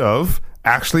could have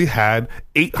actually had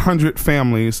 800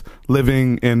 families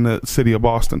living in the city of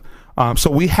Boston.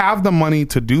 So we have the money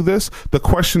to do this. The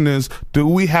question is, do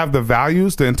we have the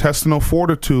values, the intestinal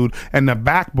fortitude, and the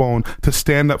backbone to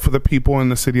stand up for the people in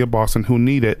the city of Boston who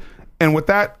need it? And with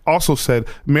that also said,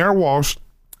 Mayor Walsh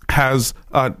has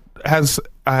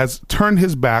turned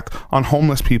his back on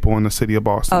homeless people in the city of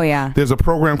Boston. Oh, yeah. There's a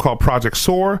program called Project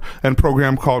SOAR and a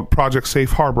program called Project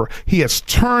Safe Harbor. He has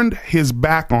turned his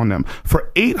back on them.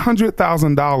 For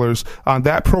 $800,000,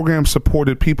 that program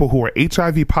supported people who were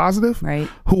HIV positive,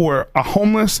 who were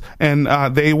homeless, and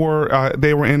they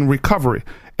were in recovery.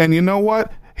 And you know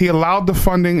what? He allowed the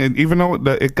funding, and even though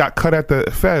it got cut at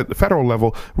the federal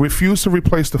level, refused to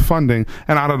replace the funding.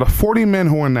 And out of the 40 men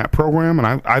who were in that program,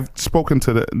 and I've spoken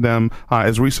to them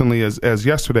as recently as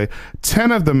yesterday,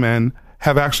 10 of the men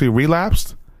have actually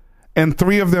relapsed, and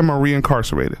 3 of them are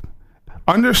reincarcerated.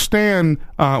 understand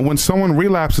when someone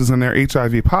relapses and they're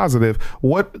HIV positive,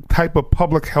 what type of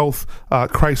public health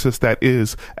crisis that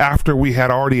is after we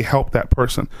had already helped that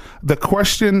person. The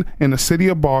question in the city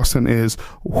of Boston is,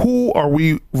 who are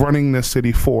we running this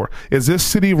city for? Is this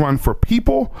city run for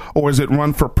people, or is it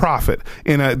run for profit?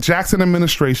 In a Jackson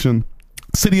administration,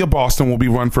 City of Boston will be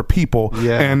run for people,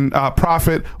 and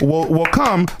profit will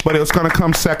come, but it's going to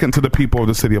come second to the people of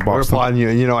the City of Boston. We're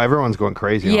applauding you. Everyone's going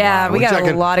crazy. Yeah, online. we got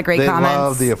a lot of great comments. They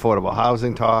love the affordable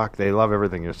housing talk. They love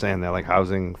everything you're saying. They like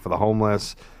housing for the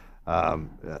homeless.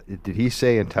 Did he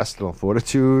say intestinal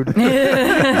fortitude?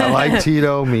 I like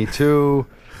Tito. Me too.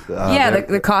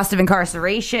 The cost of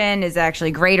incarceration is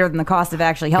actually greater than the cost of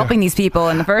actually helping these people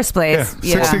in the first place.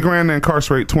 Yeah. $60,000 to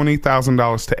incarcerate,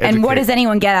 $20,000 to educate. And what does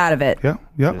anyone get out of it?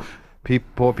 Yeah.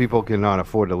 Poor people cannot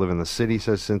afford to live in the city,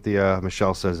 says Cynthia.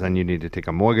 Michelle says then you need to take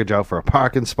a mortgage out for a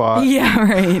parking spot. Yeah,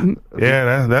 right.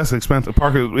 Yeah, that's expensive.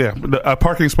 A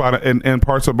parking spot in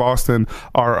parts of Boston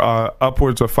are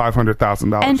upwards of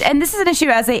 $500,000. And this is an issue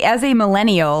as a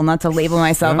millennial, not to label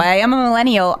myself. I am a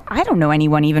millennial. I don't know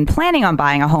anyone even planning on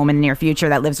buying a home in the near future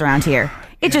that lives around here.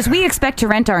 It's just we expect to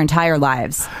rent our entire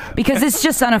lives because it's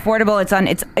just unaffordable.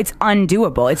 It's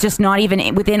undoable. It's just not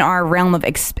even within our realm of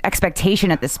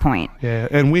expectation at this point. Yeah,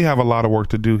 and we have a lot of work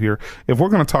to do here. If we're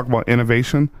going to talk about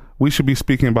innovation, we should be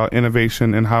speaking about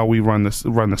innovation and how we run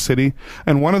the city.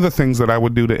 And one of the things that I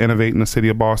would do to innovate in the city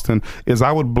of Boston is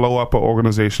I would blow up an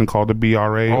organization called the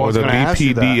BRA or the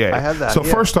BPDA. I had that. So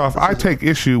first off, I take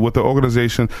issue with the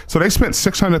organization. So they spent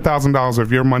 $600,000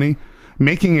 of your money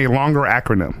making a longer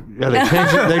acronym. Yeah,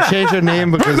 they changed their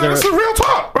name because that's the real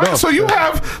talk, right? So you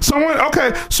have someone.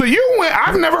 Okay, so you went.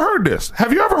 I've never heard this.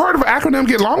 Have you ever heard of an acronym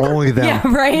get longer? Only them. Yeah,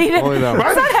 right. Only them.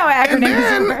 That's not how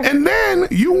acronyms work. And then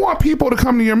you want people to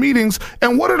come to your meetings,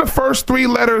 and what are the first three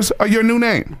letters of your new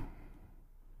name?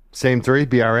 Same three.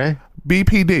 BRA.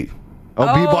 BPD. B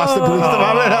Boston Police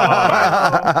Department.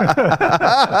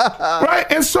 Right,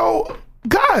 and so.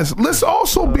 Guys, let's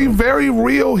also be very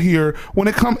real here when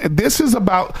it comes. This is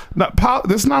not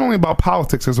only about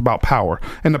politics, it's about power.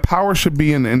 And the power should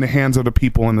be in the hands of the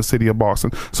people in the city of Boston.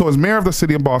 So as mayor of the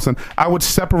city of Boston, I would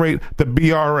separate the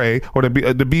BRA or the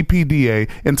BPDA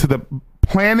into the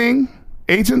planning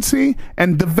agency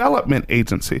and development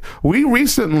agency. We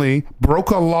recently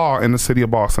broke a law in the city of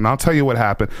Boston. I'll tell you what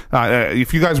happened.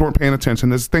 If you guys weren't paying attention,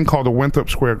 there's a thing called the Winthrop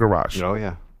Square Garage. Oh,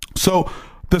 yeah. So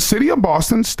the city of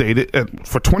Boston stated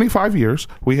for 25 years,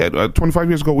 we had 25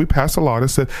 years ago, we passed a law that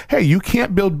said, hey, you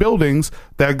can't build buildings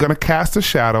that are going to cast a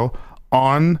shadow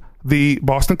on the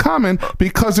Boston Common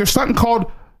because there's something called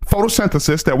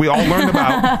photosynthesis that we all learned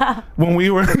about when we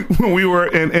were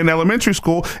in elementary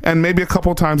school and maybe a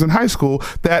couple of times in high school,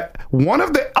 that one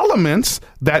of the elements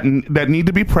that need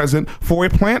to be present for a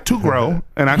plant to grow,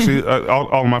 and actually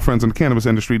all of my friends in the cannabis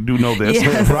industry do know this,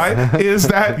 right, is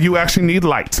that you actually need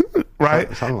light,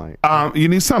 right? Sunlight. You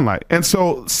need sunlight. And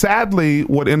so sadly,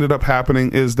 what ended up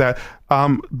happening is that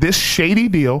this shady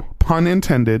deal, pun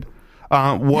intended,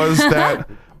 was that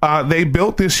they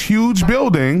built this huge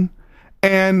building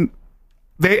and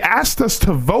they asked us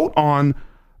to vote on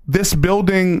this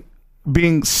building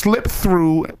being slipped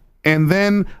through and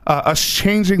then us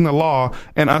changing the law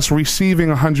and us receiving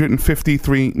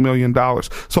 $153 million.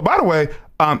 So by the way,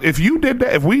 if you did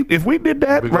that, if we did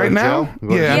that right now,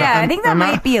 I think that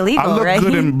might be illegal. I look right?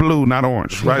 good in blue, not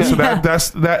orange, right? So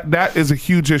that is a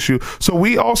huge issue. So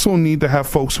we also need to have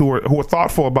folks who are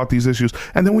thoughtful about these issues.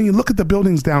 And then when you look at the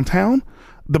buildings downtown,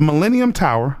 the Millennium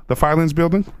Tower, the Filings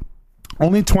building,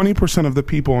 only 20% of the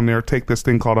people in there take this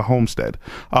thing called a homestead.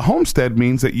 A homestead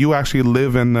means that you actually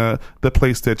live in the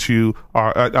place that you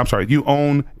are. You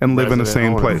own and live in the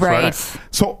same place, right?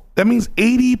 So that means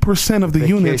 80% of the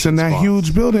units in that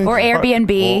huge building, or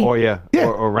Airbnb,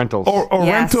 or rentals, or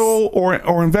rental,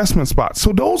 or investment spots.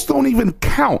 So those don't even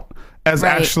count as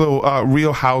actual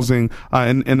real housing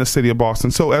in the city of Boston.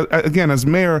 So again, as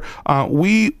mayor,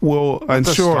 we will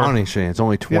ensure. Astonishing. It's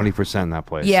only 20% in that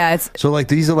place. Yeah, it's so like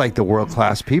these are like the world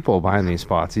class people buying these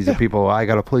spots. These are people. I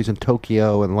got a place in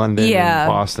Tokyo and London, and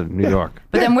Boston, New York.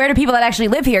 But then where do people that actually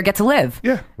live here get to live?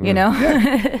 Yeah, you know,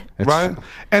 right.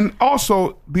 And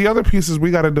also the other piece is we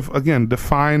got to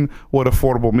define what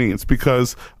affordable means,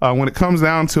 because when it comes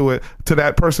down to it, to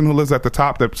that person who lives at the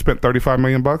top that spent $35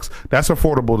 million, that's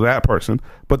affordable to that person.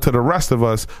 But to the rest of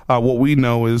us, what we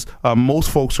know is most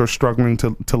folks are struggling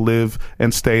to live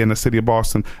and stay in the city of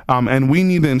Boston. And we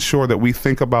need to ensure that we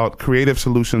think about creative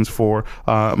solutions for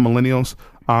millennials.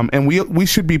 And we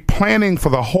should be planning for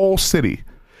the whole city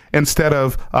instead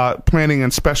of planning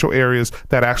in special areas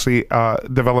that actually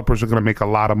developers are going to make a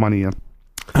lot of money in.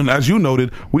 And as you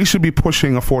noted, we should be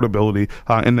pushing affordability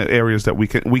in the areas that we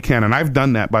can. And I've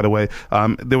done that, by the way.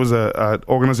 There was a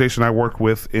organization I worked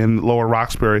with in Lower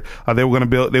Roxbury. They were going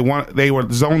to build. They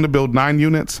were zoned to build 9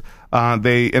 units.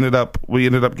 We ended up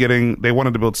getting. They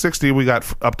wanted to build 60. We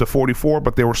got up to 44,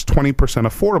 but there was 20%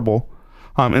 affordable.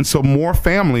 And so more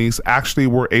families actually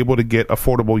were able to get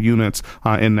affordable units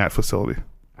in that facility.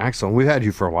 Excellent. We've had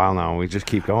you for a while now. We just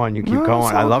keep going. You keep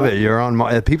going. I love it. You're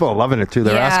on. People are loving it too.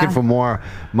 They're asking for more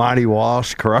Marty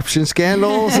Walsh corruption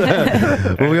scandals.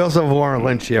 But we also have Warren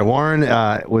Lynch here. Warren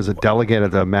was a delegate at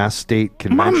the Mass State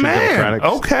Convention. My man. Democratic.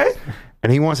 Okay.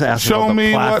 And he wants to ask Show about the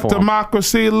me platform. what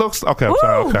democracy looks. Okay, I'm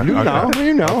sorry. Okay,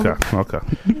 You know. Okay.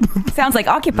 Sounds like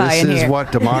Occupy This in is here.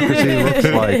 what democracy looks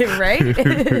like.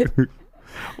 Right?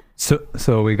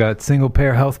 So we got single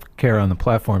payer health care on the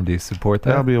platform. Do you support that?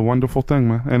 That'll be a wonderful thing,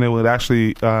 man. And it would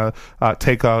actually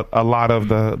take out a lot of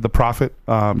the profit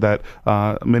that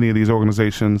many of these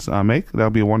organizations make.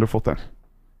 That'll be a wonderful thing.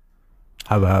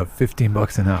 How about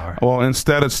 $15 an hour? Well,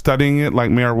 instead of studying it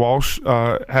like Mayor Walsh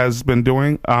has been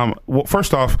doing, well,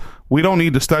 first off, we don't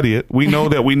need to study it. We know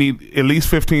that we need at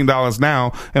least $15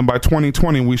 now, and by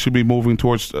 2020, we should be moving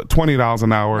towards $20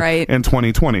 an hour in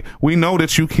 2020. We know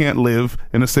that you can't live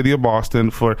in the city of Boston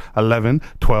for $11,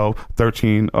 $12,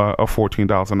 $13, or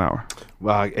 $14 an hour.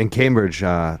 In Cambridge,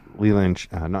 not Leland,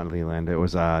 it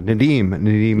was Nadeem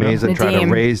Meza tried to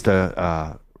raise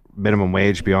the minimum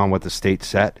wage beyond what the state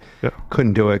set.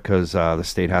 Couldn't do it because the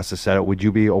state has to set it. Would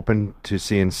you be open to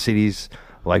seeing cities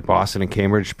like Boston and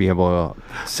Cambridge be able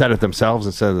to set it themselves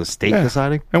instead of the state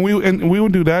deciding? And we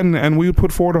would do that, and we would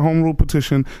put forward a home rule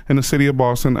petition in the city of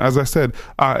Boston. As I said,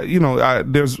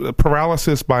 there's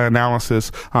paralysis by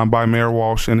analysis by Mayor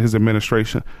Walsh and his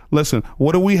administration. Listen,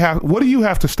 what do you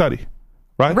have to study?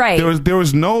 Right. There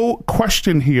was no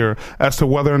question here as to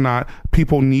whether or not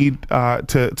people need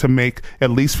to make at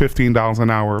least $15 an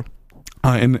hour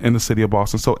in the city of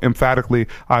Boston. So emphatically,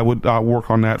 I would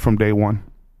work on that from day one.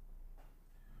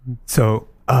 So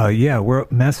we're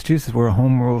Massachusetts. We're a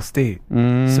home rule state.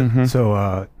 Mm-hmm.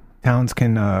 So towns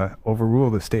can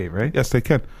overrule the state, right? Yes, they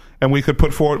can. And we could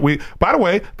put forward. By the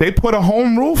way, they put a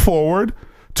home rule forward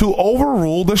to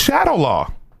overrule the shadow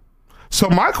law. So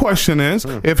my question is,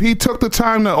 if he took the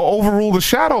time to overrule the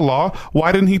shadow law,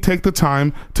 why didn't he take the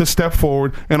time to step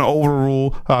forward and overrule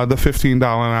the $15 an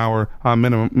hour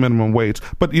minimum wage?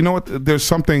 But you know what? There's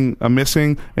something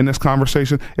missing in this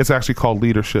conversation. It's actually called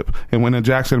leadership. And when the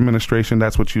Jackson administration,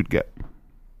 that's what you'd get.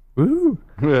 Ooh.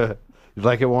 You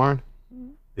like it, Warren?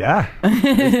 Yeah.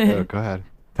 Go ahead.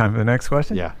 Time for the next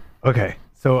question? Yeah. Okay.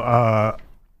 So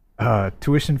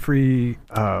tuition-free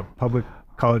public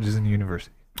colleges and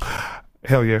universities.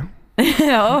 Hell yeah.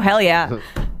 Oh, hell yeah. Is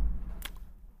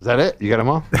that it? You got them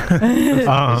all?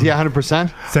 Is he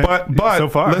 100%? But so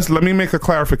far. let me make a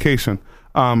clarification.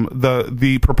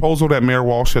 The proposal that Mayor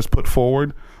Walsh has put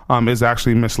forward is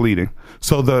actually misleading.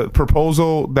 So the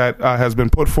proposal that has been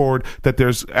put forward that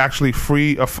there's actually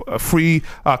free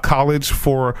college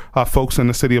for folks in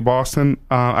the city of Boston.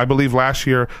 I believe last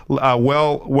year,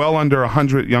 well under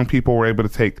 100 young people were able to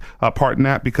take part in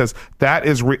that, because that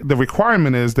is the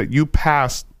requirement is that you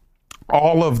pass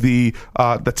all of the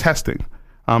testing.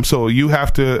 So you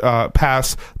have to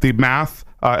pass the math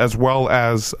as well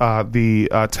as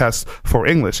the test for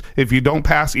English. If you don't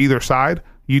pass either side,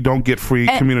 you don't get free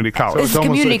community college. It's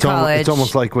community college. It's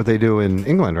almost like what they do in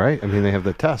England, right? I mean, they have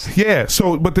the test. Yeah.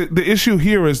 So, but the issue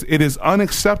here is it is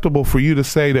unacceptable for you to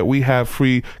say that we have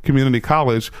free community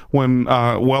college when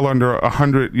well under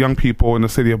 100 young people in the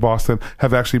city of Boston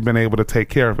have actually been able to take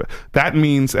care of it. That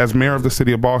means, as mayor of the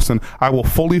city of Boston, I will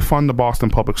fully fund the Boston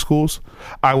Public Schools.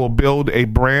 I will build a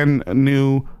brand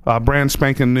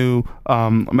spanking new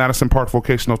Madison Park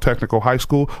Vocational Technical High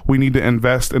School. We need to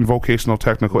invest in vocational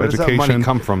technical education. Where does that money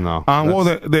come from, though? Well,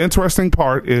 the interesting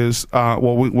part is,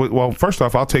 first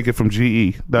off, I'll take it from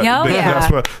GE.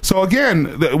 So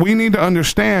again, we need to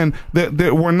understand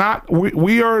that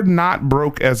we are not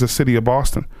broke as a city of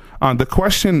Boston. The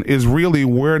question is really,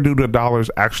 where do the dollars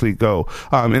actually go?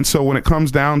 And so when it comes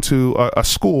down to a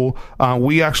school,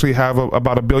 we actually have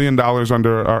about $1 billion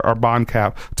under our bond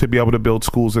cap to be able to build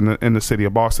schools in the city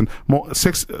of Boston. Over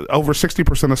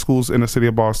 60% of schools in the city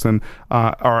of Boston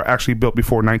are actually built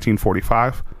before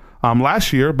 1945.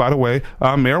 Last year, by the way,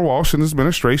 Mayor Walsh and his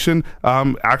administration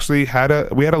actually had a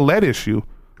lead issue.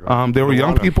 There were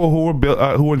young people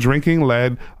who were drinking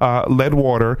lead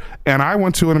water, and I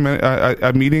went to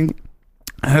a meeting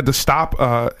had to stop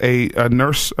a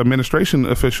nurse administration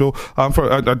official for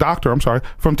a doctor,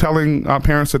 from telling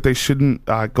parents that they shouldn't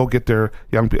go get their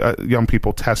young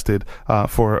people tested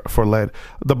for lead.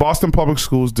 The Boston Public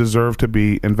Schools deserve to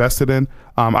be invested in.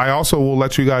 I also will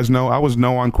let you guys know I was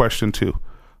no on question 2.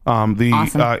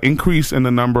 Awesome. Increase in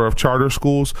the number of charter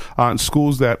schools,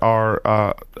 schools that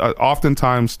are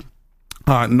oftentimes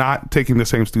not taking the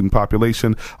same student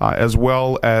population, as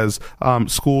well as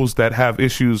schools that have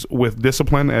issues with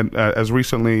discipline. And as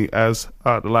recently as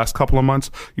the last couple of months,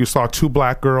 you saw 2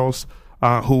 black girls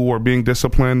who were being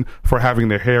disciplined for having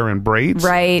their hair in braids,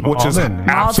 right? Which is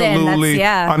absolutely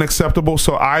unacceptable.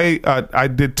 So I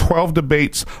did 12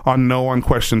 debates on no on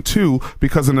question 2,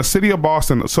 because in the city of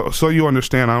Boston, so you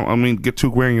understand, I mean, get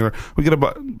too granular. We get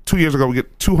about 2 years ago, we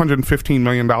get $215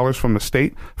 million from the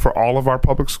state for all of our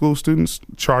public school students,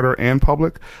 charter and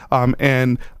public.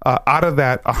 And out of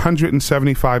that,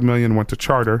 $175 million went to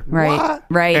charter. Right. What?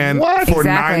 Right. And for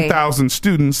 9,000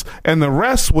 students, and the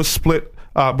rest was split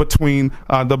between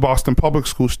the Boston Public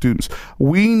School students.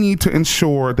 We need to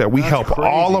ensure that we help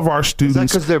all of our students. Is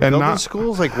that because they're building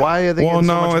schools? Like, why are they getting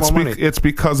so much more money? It's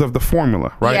because of the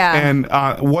formula, right? Yeah. And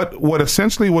what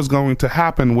essentially was going to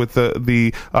happen with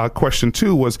the question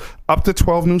 2 was up to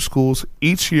 12 new schools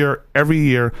each year, every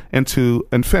year, into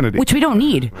infinity. Which we don't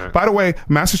need. By the way,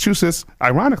 Massachusetts,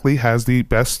 ironically, has the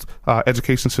best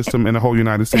education system in the whole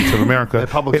United States of America.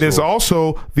 It is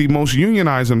also the most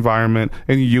unionized environment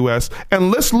in the U.S.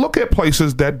 And let's look at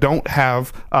places that don't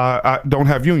have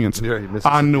unions.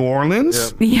 New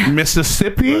Orleans,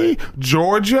 Mississippi,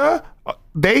 Georgia.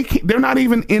 They're not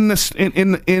even in the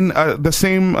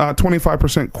same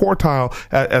 25% quartile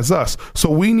as us. So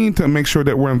we need to make sure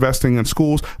that we're investing in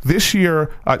schools. This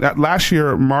year, last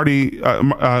year,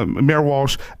 Mayor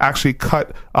Walsh actually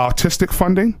cut autistic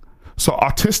funding. So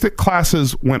autistic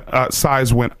classes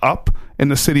size went up in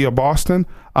the city of Boston.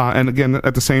 And again,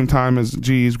 at the same time as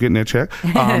G's getting their check.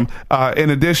 In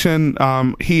addition,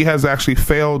 he has actually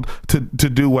failed to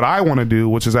do what I want to do,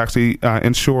 which is actually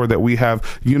ensure that we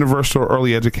have universal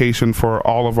early education for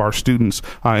all of our students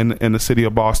in the city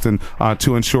of Boston,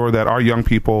 to ensure that our young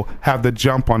people have the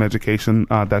jump on education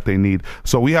that they need.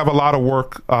 So we have a lot of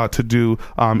work to do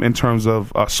in terms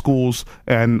of schools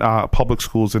and public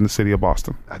schools in the city of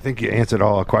Boston. I think you answered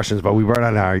all our questions, but we brought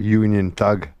on our union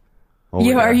thug.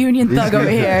 Our union thug over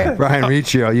here. Brian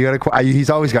Riccio, he's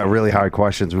always got really hard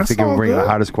questions. We think we'll bring the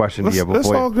hardest question to you before. That's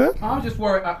all good. I was just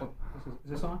worried.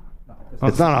 Is this on? No,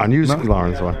 it's not on. Use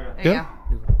Lauren's one. Yeah.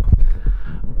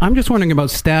 I'm just wondering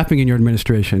about staffing in your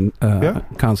administration,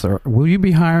 Councilor. Will you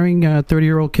be hiring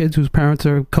 30-year-old kids whose parents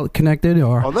are connected,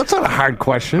 or? That's not a hard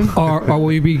question. Or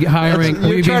will you be hiring?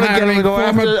 Will you be hiring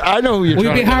former? I know who you're. Will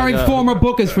you be hiring former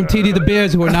bookers from TD the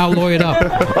Bears who are now lawyered up?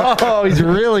 Oh, he's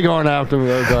really going after me.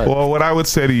 Well, what I would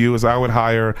say to you is I would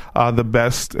hire the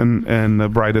best and the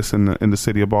brightest in the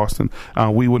city of Boston.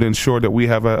 We would ensure that we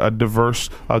have a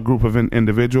diverse group of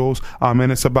individuals,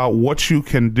 and it's about what you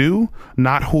can do,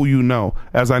 not who you know.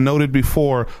 As I noted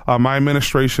before, my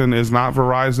administration is not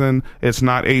Verizon, it's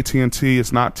not AT&T,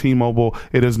 it's not T-Mobile,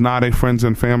 it is not a friends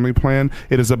and family plan.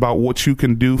 It is about what you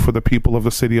can do for the people of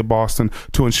the city of Boston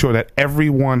to ensure that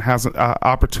everyone has an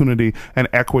opportunity and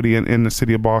equity in the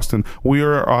city of Boston. We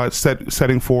are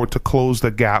setting forward to close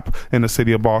the gap in the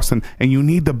city of Boston, and you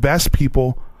need the best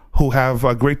people who have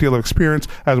a great deal of experience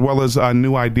as well as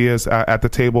new ideas at the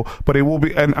table. But it will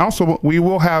be, and also we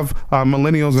will have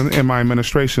millennials in my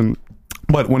administration.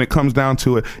 But when it comes down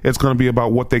to it, it's going to be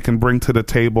about what they can bring to the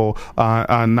table,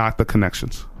 not the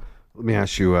connections. Let me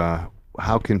ask you,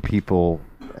 how can people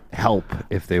help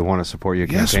if they want to support your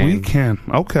campaign? Yes, we can.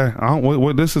 Okay.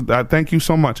 This is. Thank you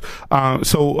so much.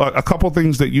 So a couple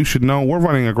things that you should know. We're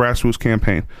running a grassroots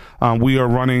campaign. We are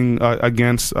running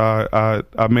against a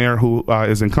mayor who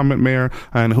is incumbent mayor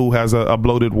and who has a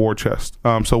bloated war chest.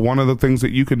 So one of the things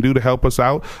that you can do to help us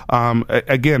out,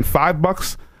 again,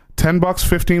 $5, $10,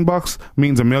 $15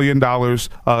 means $1 million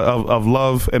of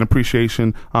love and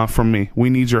appreciation from me.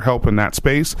 We need your help in that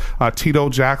space. Tito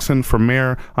Jackson for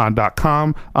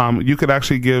mayor.com. You could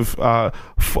actually give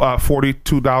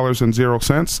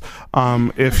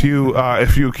 $42.00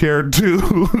 if you care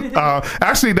to.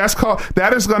 Actually,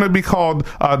 that is going to be called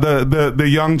the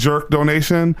Young Jerk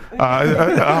donation.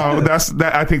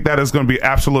 I think that is going to be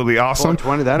absolutely awesome.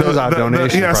 $420. That is our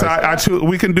donation. Yes,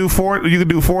 we can do you can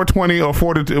do $420 or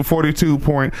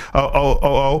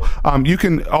 $42.00. You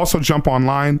can also jump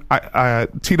online,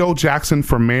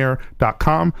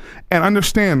 TitoJacksonForMayor.com, and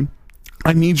understand,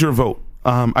 I need your vote.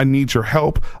 I need your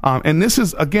help. And this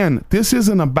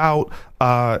isn't about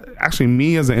actually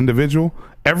me as an individual.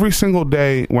 every single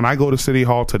day when I go to City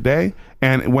Hall today,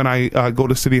 and when I go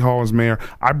to City Hall as mayor,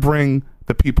 I bring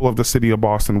the people of the city of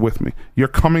Boston with me. You're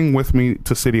coming with me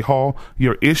to City Hall.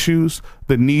 Your issues,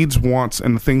 the needs, wants,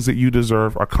 and the things that you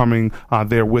deserve are coming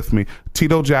there with me.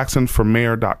 Tito Jackson for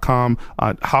mayor.com.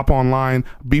 Hop online,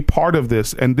 be part of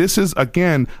this. And this is,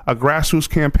 again, a grassroots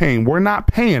campaign. We're not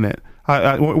paying it.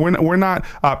 We're not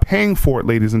paying for it,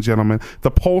 ladies and gentlemen.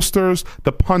 The pollsters,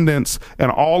 the pundits,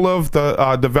 and all of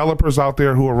the developers out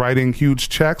there who are writing huge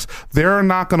checks, they're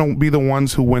not going to be the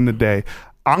ones who win the day.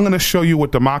 I'm going to show you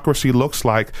what democracy looks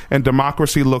like, and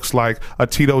democracy looks like a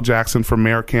Tito Jackson for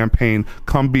Mayor campaign.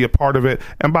 Come be a part of it.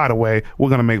 And by the way, we're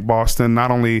going to make Boston not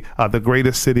only the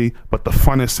greatest city, but the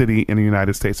funnest city in the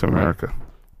United States of America.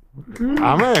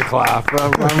 I'm gonna clap.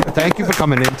 Thank you for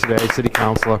coming in today, City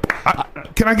Councilor.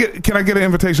 Can I get an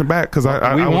invitation back? Because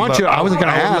I want you. I was going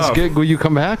to ask. Will you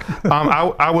come back?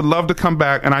 I would love to come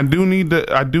back, and I do need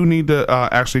to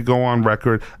actually go on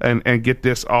record and get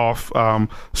this off.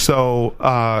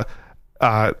 Shout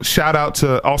out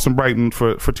to Austin Brighton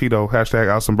for Tito.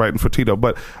 Hashtag Austin Brighton for Tito.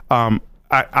 But I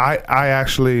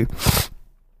actually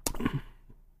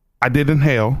did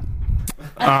inhale.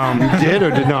 You did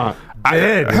or did not? I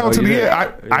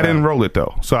didn't roll it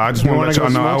though, so I just want to let y'all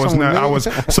know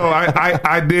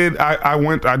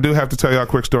I do have to tell y'all a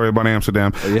quick story about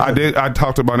Amsterdam. I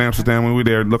talked about Amsterdam when we were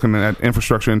there looking at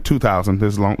infrastructure in 2000.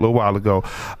 This is a little while ago.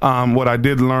 What I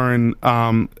did learn,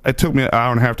 it took me an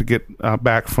hour and a half to get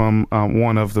back from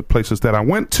one of the places that I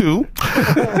went to,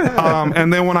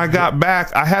 and then when I got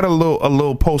back, I had a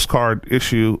little postcard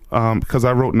issue because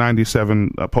I wrote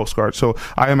 97 postcards. So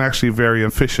I am actually very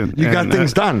efficient. You got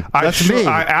things done. That's me.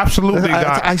 I absolutely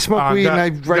got. I smoke weed and I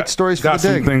write stories for the dig. Got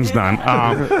some things done.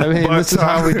 This is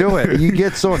how we do it. You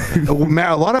get so a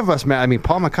lot of us, man. I mean,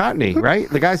 Paul McCartney, right?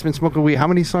 The guy's been smoking weed. How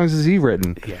many songs has he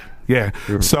written? Yeah.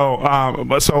 So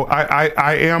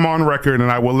I am on record, and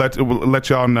I will let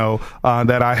y'all know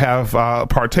that I have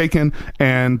partaken,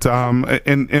 and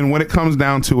when it comes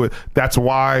down to it, that's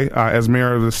why, as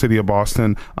mayor of the city of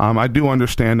Boston, I do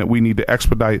understand that we need to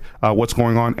expedite what's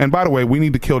going on. And by the way, we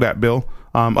need to kill that bill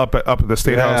up at the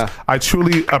State House. I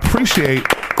truly appreciate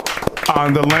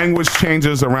the language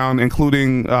changes around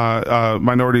including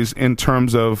minorities in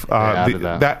terms of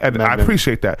that. I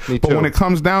appreciate that. But when it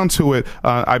comes down to it,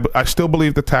 I still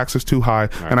believe the tax is too high,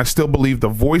 and I still believe the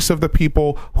voice of the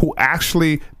people who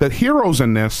actually, the heroes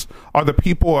in this are the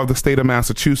people of the state of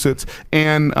Massachusetts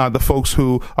and the folks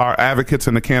who are advocates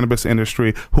in the cannabis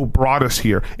industry who brought us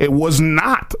here. It was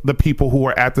not the people who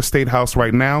are at the State House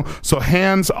right now. So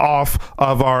hands off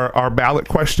of our ballot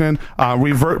question,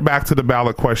 revert back to the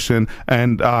ballot question,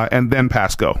 and then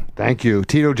pass go. Thank you.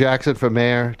 Tito Jackson for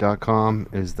mayor.com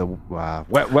is the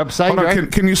website. Hold on,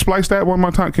 right? can you splice that one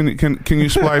more time? Can you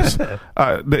splice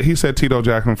that he said Tito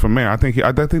Jackson for mayor? I think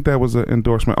that was an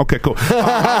endorsement. Okay, cool.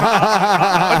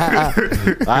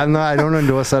 I don't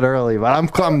endorse that early,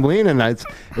 but I'm leaning.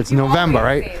 It's November,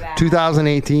 right?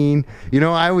 2018. You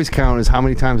know, I always count as how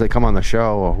many times I come on the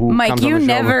show or who Mike, comes on the show. you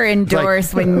never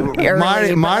endorse when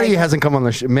early. Marty hasn't come on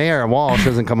the Mayor Walsh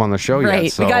hasn't come on the show right.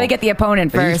 yet. So we got to get the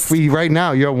opponent first. Right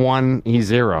now, you're 1, he's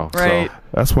 0. Right. So.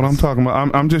 That's what I'm talking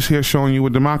about. I'm just here showing you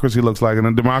what democracy looks like, and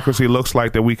a democracy looks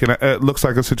like that we can. It looks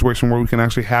like a situation where we can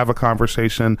actually have a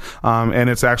conversation, and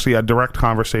it's actually a direct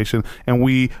conversation, and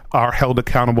we are held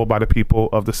accountable by the people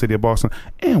of the city of Boston,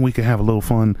 and we can have a little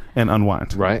fun and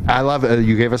unwind. Right. I love it.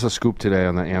 You gave us a scoop today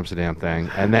on the Amsterdam thing,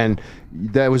 and then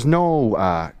there was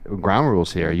no ground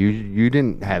rules here. You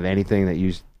didn't have anything that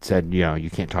you said, you know,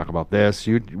 you can't talk about this.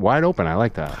 You're wide open. I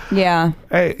like that. Yeah.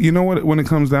 Hey, you know what? When it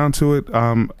comes down to it,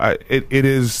 it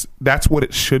is. That's what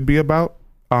it should be about.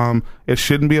 It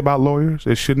shouldn't be about lawyers.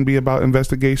 It shouldn't be about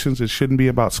investigations. It shouldn't be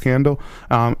about scandal.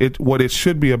 What it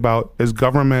should be about is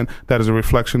government that is a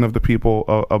reflection of the people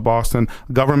of Boston.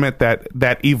 Government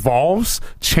that evolves,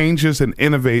 changes, and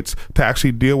innovates to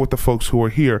actually deal with the folks who are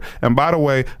here. And by the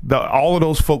way, all of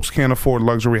those folks can't afford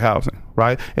luxury housing,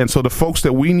 right? And so the folks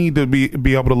that we need to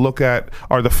be able to look at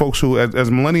are the folks who, as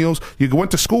millennials, you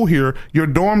went to school here. Your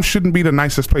dorm shouldn't be the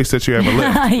nicest place that you ever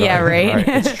lived. Yeah, right.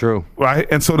 It's true. Right.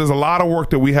 And so there's a lot of work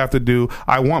that we have to do.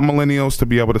 I want millennials to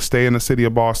be able to stay in the city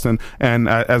of Boston. And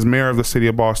as mayor of the city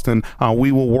of Boston,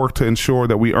 we will work to ensure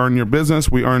that we earn your business,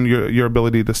 we earn your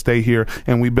ability to stay here,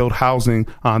 and we build housing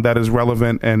that is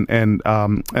relevant and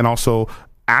also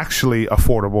actually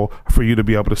affordable for you to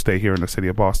be able to stay here in the city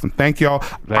of Boston. Thank y'all.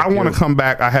 I want to come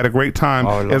back. I had a great time.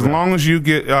 As long as you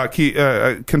get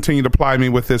continue to ply me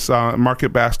with this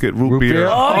Market Basket root beer.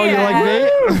 Oh, you like me?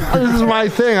 This is my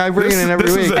thing. I bring it in every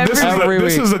week.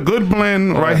 This is a good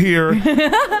blend right here,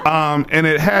 and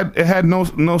it had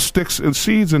no sticks and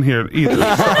seeds in here either.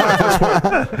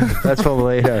 That's what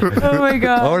later. Oh my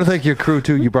God! I want to thank your crew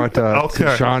too. You brought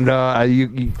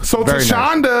Shonda. So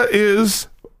Tashonda is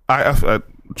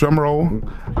drum roll.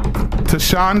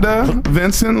 Tashonda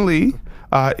Vincent Lee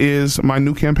is my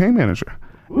new campaign manager.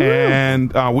 Woo.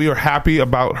 And we are happy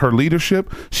about her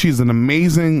leadership. She's an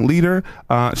amazing leader.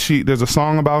 There's a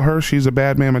song about her. She's a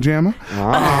bad mama jamma.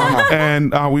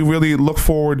 And we really look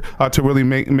forward to really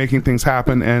making things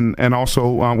happen. And also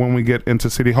when we get into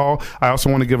City Hall, I also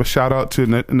want to give a shout out to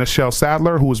Nichelle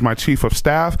Sadler, who is my chief of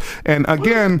staff. And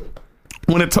again,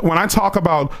 when I talk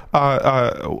about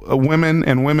women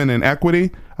in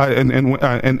equity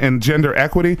and gender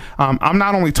equity, I'm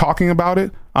not only talking about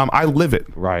it, I live it.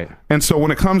 Right. And so when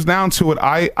it comes down to it,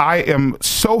 I am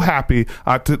so happy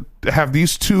to have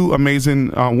these two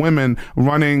amazing women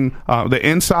running the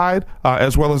inside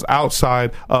as well as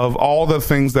outside of all the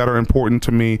things that are important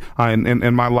to me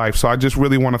in my life. So I just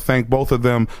really want to thank both of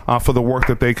them for the work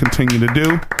that they continue to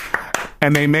do.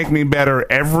 And they make me better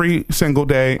every single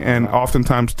day, and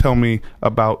oftentimes tell me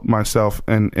about myself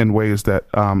in ways that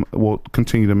will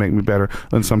continue to make me better,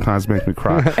 and sometimes make me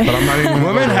cry. But I'm not even.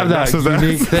 Women have that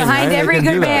unique thing. Behind every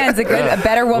good man's a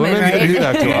better woman, right? Do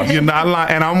that to us. You're not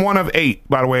lying, and I'm one of 8,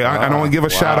 by the way. I don't want to give a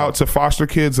shout out to foster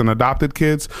kids and adopted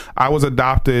kids. I was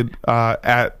adopted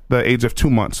at the age of 2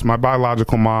 months. My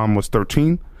biological mom was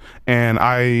 13. And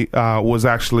I was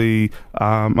actually,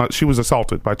 she was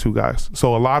assaulted by 2 guys.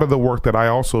 So a lot of the work that I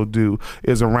also do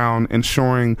is around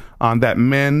ensuring that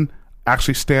men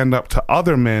actually stand up to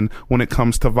other men when it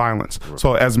comes to violence. Right.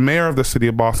 So as mayor of the city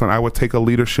of Boston, I would take a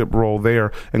leadership role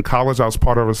there. In college, I was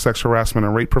part of a sexual harassment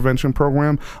and rape prevention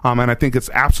program. And I think it's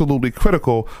absolutely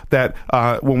critical that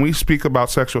when we speak about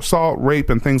sexual assault,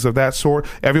 rape, and things of that sort,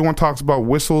 everyone talks about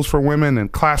whistles for women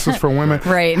and classes for women.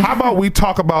 Right. How about we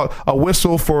talk about a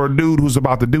whistle for a dude who's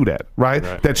about to do that, right?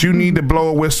 That you need to blow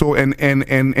a whistle and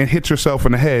hit yourself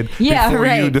in the head before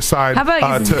you decide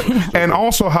to. And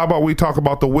also, how about we talk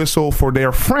about the whistle for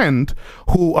their friend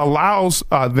who allows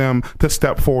them to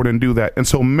step forward and do that. And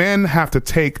so men have to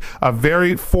take a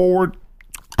very forward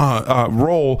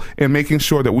role in making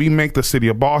sure that we make the city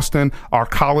of Boston, our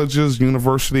colleges,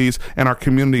 universities, and our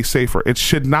community safer. It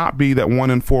should not be that 1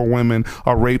 in 4 women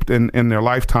are raped in their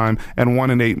lifetime and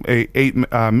 1 in 8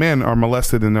 men are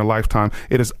molested in their lifetime.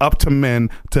 It is up to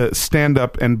men to stand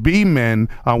up and be men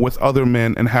with other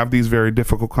men and have these very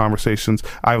difficult conversations.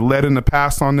 I've led in the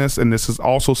past on this, and this is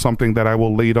also something that I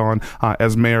will lead on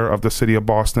as mayor of the city of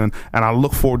Boston. And I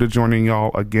look forward to joining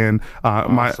y'all again.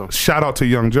 My shout out to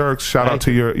Young Jerks. Shout out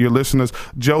to your listeners.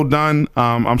 Joe Dunn,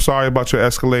 I'm sorry about your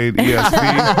Escalade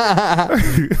ESV.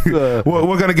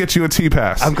 We're going to get you a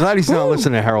T-Pass. I'm glad he's not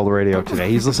listening to Herald Radio today.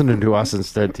 He's listening to us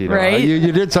instead, Tito. Right?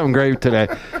 You did something great today.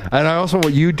 And I also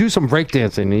want you do some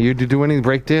breakdancing. You do any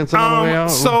breakdancing on the way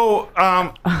out? So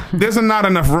there's not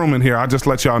enough room in here. I'll just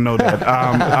let y'all know that.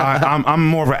 I'm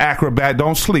more of an acrobat.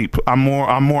 Don't sleep. I'm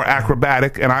more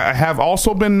acrobatic, and I have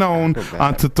also been known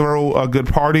to throw a good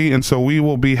party. And so we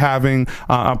will be having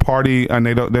a party,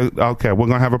 and okay, we're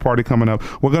gonna have a party coming up.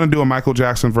 We're gonna do a Michael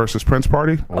Jackson versus Prince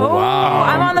party. Oh, wow!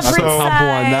 I'm on the Prince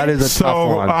side. That is a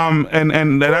tough one.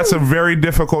 And that's a very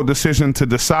difficult decision to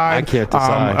decide. I can't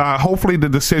decide. Hopefully, the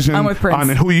decision on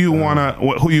who you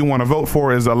wanna vote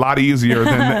for is a lot easier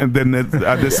than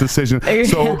this decision.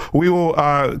 So we will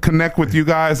connect with you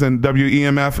guys and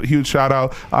WEMF. Huge shout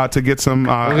out to get some.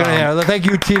 Thank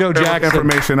you, Tito Jackson.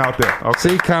 Information out there. Okay.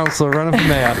 City Councilor, running for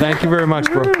mayor. Thank you very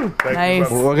much, bro. Nice.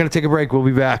 We're gonna take a break. We'll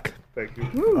be back. Thank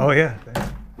you. Oh yeah.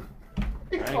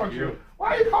 Thank you.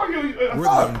 Why you call you? We're the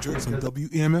Young Jerks on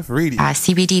WEMF Radio.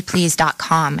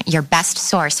 CBDplease.com, your best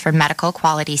source for medical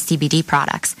quality CBD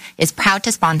products, is proud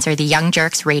to sponsor the Young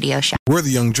Jerks radio show. We're the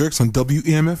Young Jerks on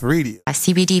WEMF Radio.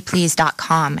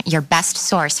 CBDplease.com, your best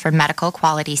source for medical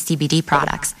quality CBD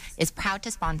products, is proud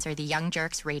to sponsor the Young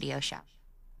Jerks radio show.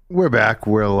 We're back.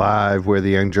 We're live. We're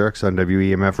the Young Jerks on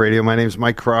WEMF Radio. My name's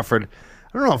Mike Crawford.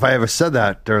 I don't know if I ever said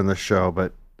that during the show,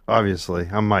 but obviously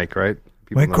I'm Mike, right?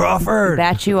 Mike Crawford.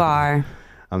 That you are.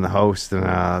 I'm the host,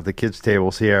 and the kids'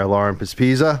 table's here. Lauren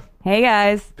Pizza. Hey,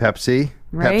 guys. Pepsi.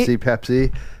 Right?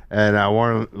 Pepsi. And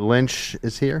Warren Lynch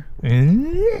is here.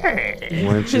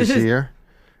 Lynch is here.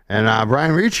 And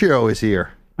Brian Riccio is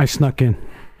here. I snuck in.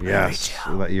 Yes.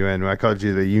 We'll let you in. I called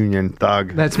you the Union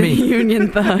Thug. That's me.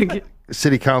 Union Thug.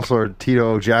 City Councilor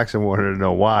Tito Jackson wanted to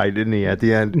know why, didn't he? At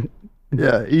the end,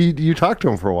 yeah, you talked to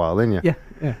him for a while, didn't you?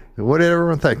 Yeah. What did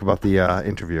everyone think about the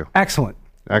interview? Excellent.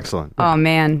 Oh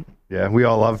man. Yeah, we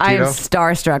all love Tito. I am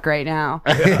starstruck right now.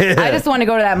 I just want to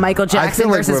go to that Michael Jackson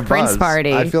versus Prince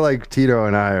party. I feel like Tito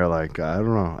and I are like, I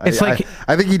don't know. It's like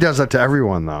I think he does that to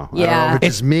everyone, though. Yeah. I don't know if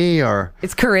it's just me or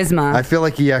it's charisma. I feel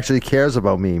like he actually cares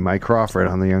about me, Mike Crawford,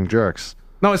 on the Young Jerks.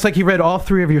 No, it's like he read all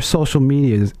 3 of your social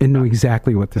medias and knew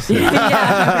exactly what to say.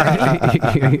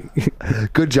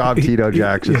 Good job, Tito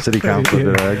Jackson, City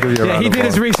Councilor. Today. Give you a round he of did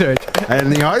his applause. research.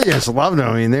 And the audience loved him.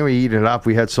 I mean, they were eating it up.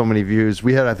 We had so many views.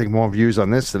 We had, I think, more views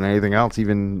on this than anything else,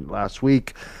 even last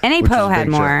week. And which APO is a had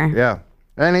big show. more. Yeah.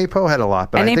 And APO had a lot,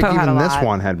 but And I think APO had even a this lot.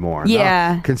 one had more.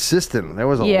 Yeah. No, consistent. There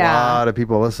was a Yeah. lot of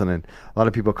people listening. A lot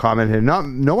of people commented.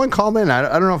 No one called in. I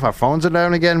don't know if our phones are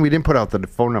down again. We didn't put out the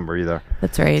phone number either.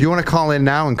 That's right. If you want to call in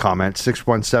now and comment,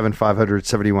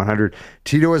 617-500-7100.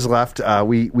 Tito has left.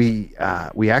 We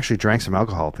actually drank some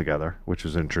alcohol together, which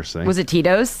was interesting. Was it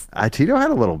Tito's? Tito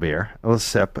had a little beer, a little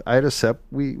sip. I had a sip.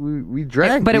 We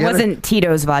drank. But it We had wasn't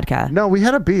Tito's vodka. No, we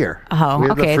had a beer. Oh, we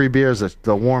had okay. the 3 beers,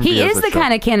 the warm beers. He is the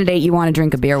kind of candidate you want to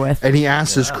drink a beer with. And he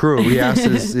asked his crew, he asked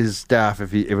his staff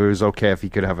if it was okay if he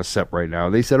could have a sip right now.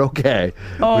 They said okay.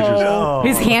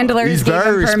 His handlers He's gave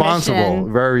very him responsible.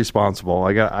 permission. Very responsible.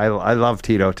 I love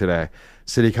Tito today.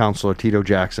 City Councilor Tito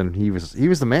Jackson. He was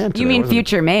the man today. You mean wasn't he?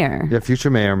 future mayor? Yeah,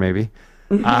 future mayor maybe.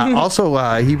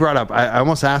 Also, he brought up. I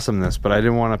almost asked him this, but I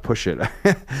didn't want to push it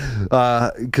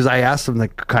because I asked him the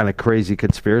kind of crazy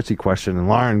conspiracy question, and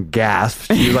Lauren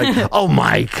gasped. She was like, "Oh,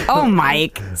 Mike!" Oh,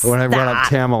 Mike! When I brought up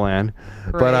Tamerlan,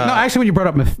 but No, actually, when you brought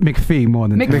up McPhee more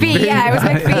than McPhee, yeah, it was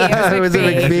McPhee. was it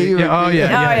McPhee? Yeah, oh, yeah.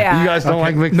 Oh, yeah. You guys don't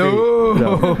like McPhee?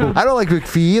 No. I don't like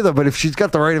McPhee either. But if she's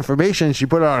got the right information, she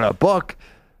put it on a book.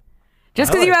 Just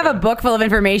because you have a book full of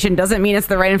information doesn't mean it's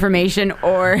the right information.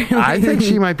 Or I think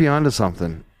she might be onto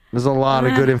something. There's a lot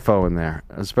of good info in there,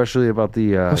 especially about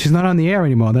Well, she's not on the air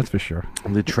anymore, that's for sure.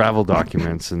 the travel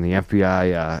documents and the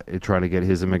FBI trying to get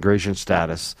his immigration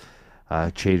status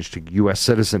changed to U.S.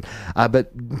 citizen.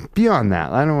 But beyond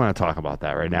that, I don't want to talk about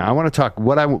that right now. I want to talk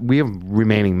we have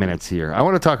remaining minutes here. I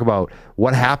want to talk about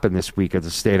what happened this week at the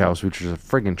State House, which was a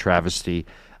friggin' travesty.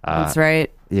 That's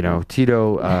right. You know,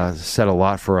 Tito said a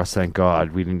lot for us. Thank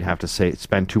God we didn't have to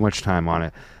spend too much time on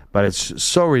it. But it's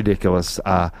so ridiculous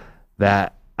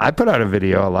that I put out a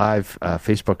video, a live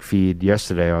Facebook feed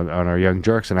yesterday on our Young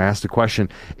Jerks, and I asked the question: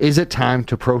 is it time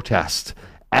to protest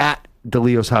at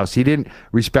DeLeo's house? He didn't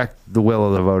respect the will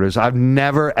of the voters. I've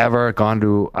never ever gone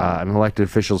to an elected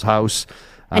official's house.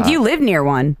 And you live near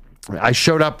one. I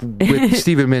showed up with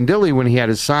Stephen Mandilli when he had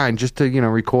his sign just to,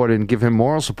 record and give him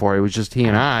moral support. It was just he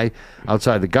and I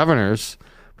outside the governor's,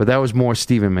 but that was more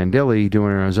Stephen Mandilli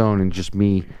doing it on his own and just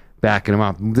me backing him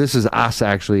up. This is us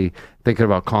actually thinking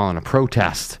about calling a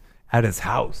protest At his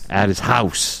house.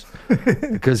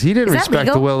 Because he didn't Is that respect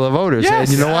legal? the will of the voters. Yes.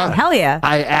 And you know what? Hell yeah.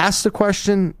 I asked the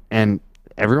question, and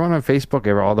everyone on Facebook,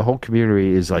 the whole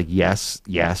community is like, yes,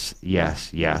 yes,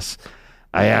 yes, yes.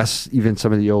 I asked even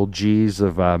some of the old G's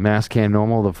of Mass Can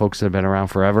Normal, the folks that have been around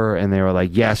forever, and they were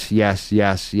like, yes, yes,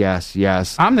 yes, yes,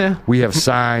 yes. I'm there. We have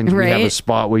signs. We have a Right.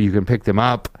 spot where you can pick them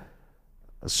up.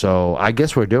 So I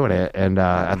guess we're doing it. And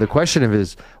the question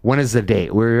is, when is the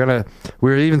date?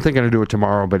 We're even thinking to do it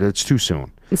tomorrow, but it's too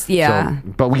soon. Yeah. So,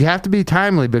 but we have to be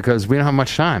timely because we don't have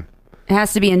much time. It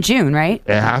has to be in June, right?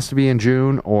 It has to be in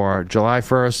June or July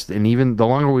 1st. And even the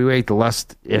longer we wait, the less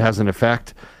it has an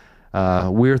effect.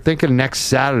 We're thinking next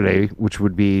Saturday, which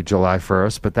would be July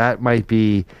 1st, but that might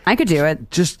be I could do it.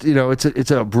 just,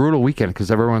 it's a brutal weekend because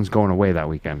everyone's going away that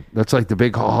weekend. That's like the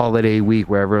big holiday week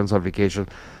where everyone's on vacation.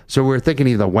 So we're thinking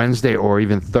either Wednesday or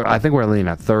even I think we're leaning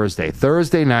at Thursday.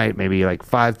 Thursday night, maybe like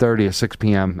 5:30 or 6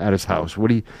 p.m. at his house. What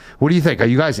do you think? Are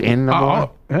you guys in? Number one?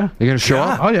 Yeah. You gonna show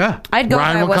up? Oh, yeah. I'd go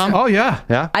Ryan if I will wasn't. come? Oh, yeah.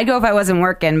 Yeah. I'd go if I wasn't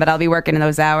working, but I'll be working in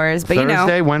those hours. But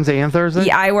Thursday, Wednesday, and Thursday.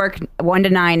 yeah, I work 1 to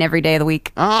 9 every day of the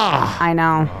week. Ah, I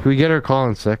know. can we get her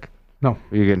calling sick? No.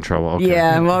 You get in trouble. Okay.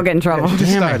 Yeah, we'll get in trouble.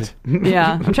 Damn it.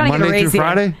 Yeah, I'm trying to get a Monday raise through here.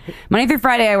 Friday? Monday through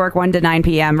Friday, I work 1 to 9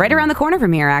 p.m. Right around the corner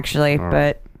from here, actually,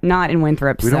 but not in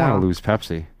Winthrop. We so. don't want to lose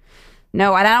Pepsi.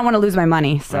 No, I don't want to lose my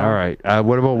money. So. All right.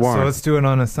 What about Warren? So let's do it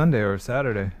on a Sunday or a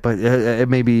Saturday. But it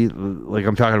may be like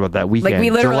I'm talking about that weekend. we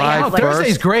literally July have, like- 1st.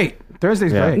 Thursday's great.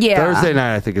 Thursday's great. Yeah. Thursday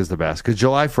night I think is the best because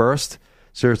July 1st.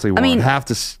 Seriously, Warren, mean- half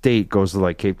the state goes to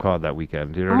like Cape Cod that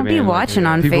weekend. You know I'll what I mean? be watching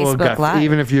on People have Facebook Live.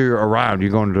 Even if you're around,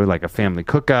 you're going to like a family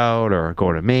cookout or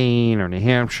going to Maine or New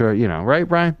Hampshire. Right,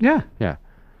 Brian? Yeah. Yeah.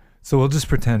 So we'll just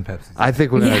pretend Pepsi. I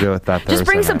think we're going to do it that Thursday. Just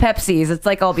bring some night. Pepsis. It's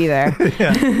like I'll be there.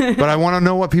 But I want to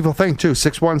know what people think, too.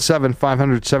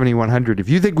 617-500-7100. If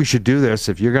you think we should do this,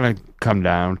 if you're going to come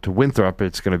down to Winthrop,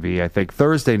 it's going to be, I think,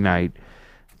 Thursday night.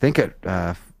 I think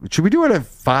should we do it at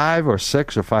 5 or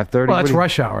 6 or 5:30? Well, it's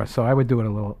rush hour, so I would do it a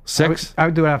little. 6? I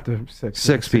would do it after 6.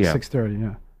 6 p.m. 6:30,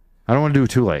 yeah. I don't want to do it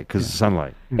too late because it's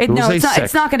sunlight.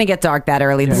 It's not going to get dark that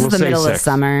early. This is the middle of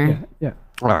summer. Yeah.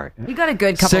 All right. You got a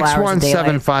good couple hours of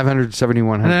daylight.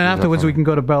 617-500-7100. And then afterwards, we can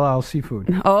go to Belle Isle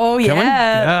Seafood. Oh,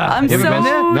 yeah. I'm You ever been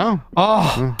there? No.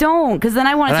 Oh. Don't, because then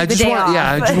I want to take the day off.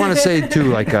 Yeah, I just want to say, too,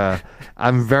 like,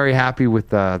 I'm very happy with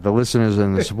the listeners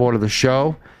and the support of the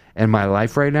show and my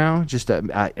life right now. Just,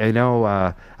 I know,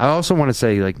 I also want to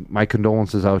say, like, my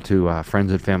condolences out to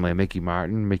friends and family of Mickey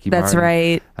Martin. That's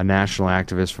right. A national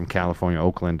activist from California,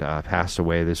 Oakland, passed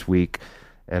away this week.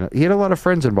 And he had a lot of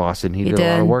friends in Boston. He did a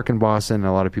lot of work in Boston.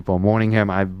 A lot of people are mourning him.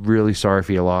 I'm really sorry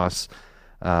for your loss.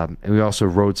 And we also,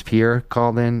 Rhodes Pierre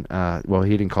called in. Well,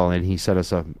 he didn't call in. He sent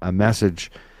us a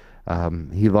message.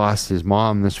 He lost his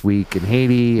mom this week in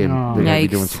Haiti, and they're going to be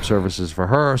doing some services for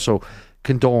her. So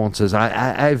condolences.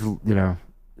 I've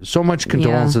so much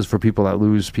condolences for people that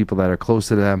lose people that are close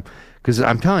to them. Because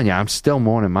I'm telling you, I'm still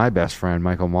mourning my best friend,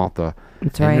 Michael Malta.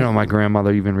 That's right. And, my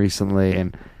grandmother even recently.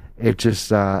 And it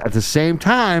just, at the same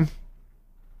time,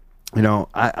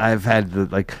 I've had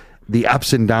the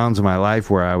ups and downs of my life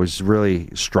where I was really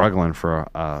struggling for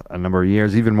a number of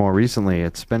years. Even more recently,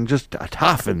 it's been just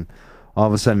tough. And all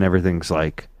of a sudden, everything's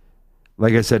like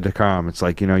I said to Carm, it's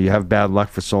like, you have bad luck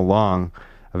for so long.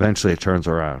 Eventually, it turns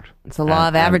around. It's a law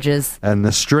of averages. And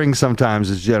the string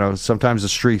sometimes is, sometimes the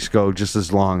streaks go just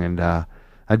as long. And I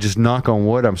just knock on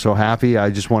wood. I'm so happy. I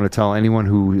just want to tell anyone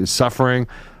who is suffering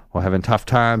or having tough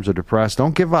times or depressed,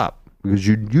 don't give up, because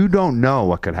you don't know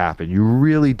what could happen. You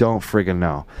really don't friggin'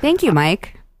 know. Thank you,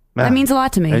 Mike. That means a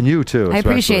lot to me. And you too. I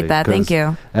appreciate that. Thank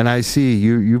you. And I see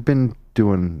you've been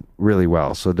doing really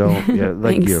well. So don't,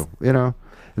 like you. And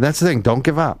that's the thing. Don't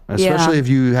give up, especially if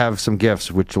you have some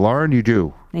gifts, which, Lauren, you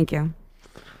do. Thank you.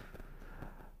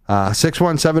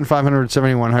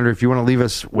 617-500-7100. If you want to leave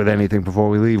us with anything before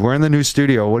we leave, we're in the new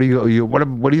studio. What do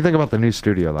you think about the new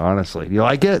studio, though? Honestly, do you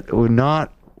like it or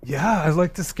not? Yeah, I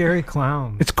like the scary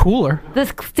clown. It's cooler. The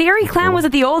scary clown was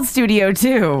at the old studio,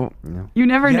 too. Yeah. You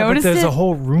never noticed but there's it? a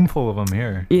whole room full of them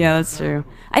here. Yeah, that's true.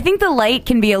 I think the light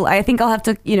can be, I think I'll have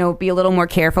to, be a little more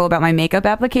careful about my makeup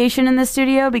application in this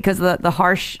studio, because the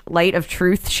harsh light of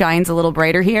truth shines a little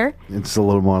brighter here. It's a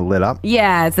little more lit up.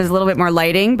 Yeah, there's a little bit more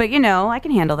lighting, but, I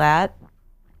can handle that.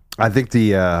 I think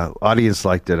the audience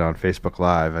liked it on Facebook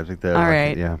Live. I think they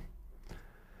liked it, yeah.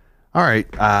 All right,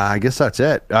 I guess that's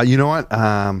it. You know what?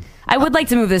 I would like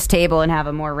to move this table and have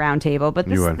a more round table, but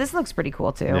this looks pretty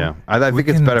cool too. Yeah, I think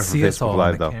it's better for Facebook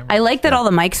Live though. I like that all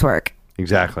the mics work.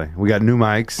 Exactly. We got new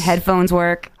mics. Headphones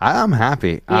work. I'm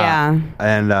happy. Yeah.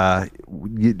 And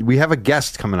we have a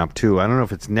guest coming up too. I don't know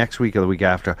if it's next week or the week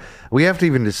after. We have to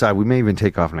even decide. We may even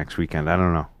take off next weekend. I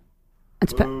don't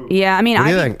know. Yeah, I mean, what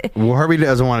do you think? Well, Herbie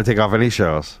doesn't want to take off any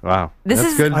shows. Wow,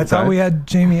 that's good. I thought we had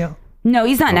Jamie out. No,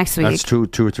 he's not next week. That's two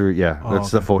or three. Yeah,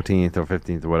 that's the 14th or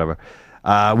 15th or whatever.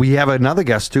 We have another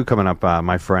guest too coming up.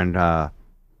 My friend. Oh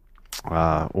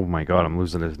my God, I'm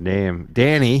losing his name.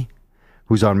 Danny,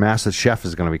 who's on Master Chef,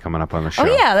 is going to be coming up on the show. Oh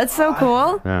yeah, that's so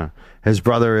cool. Yeah, his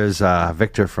brother is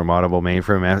Victor from Audible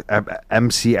Mainframe,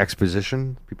 MC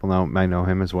Exposition. People might know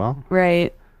him as well.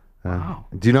 Right. Wow.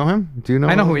 Do you know him?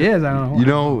 I know who he is. I don't know. You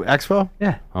know Expo?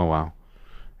 Yeah. Oh wow.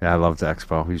 Yeah, I love the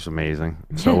Expo. He's amazing.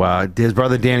 So his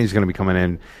brother Danny's going to be coming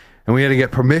in, and we had to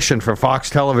get permission for Fox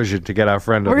Television to get our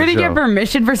friend on the show. We're going to get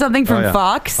permission for something from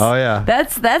Fox? Oh, yeah.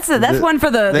 That's one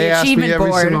for the achievement board. They asked me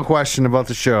every single question about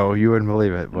the show. You wouldn't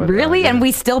believe it. But, really? And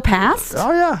we still passed?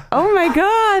 Oh, yeah. Oh, my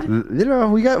God.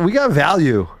 We got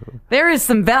value. There is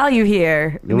some value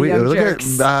here in the Young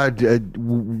Jerks.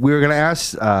 We were going to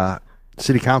ask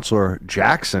City Councilor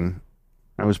Jackson.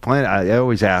 I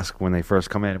always ask when they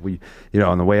first come in,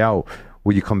 on the way out,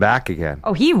 will you come back again?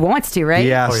 Oh, he wants to, right?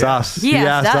 He asked us. He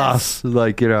asked us.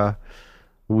 Like,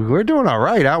 we're doing all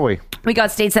right, aren't we? We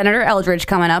got State Senator Eldridge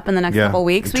coming up in the next couple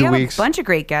weeks. We have a bunch of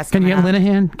great guests. Can you get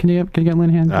Linehan? Can you get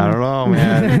Linehan? I don't know,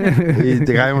 man.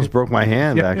 The guy almost broke my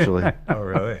hand, actually. Oh,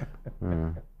 really?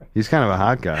 He's kind of a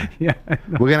hot guy. Yeah.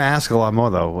 We're going to ask a lot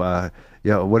more, though.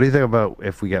 What do you think about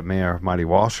if we get Mayor Marty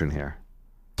Walsh in here?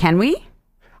 Can we?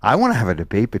 I want to have a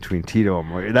debate between Tito and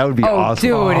Marty. That would be awesome.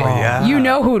 Dude, you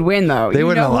know who would win, though. Who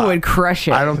would crush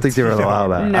it. I don't think they would allow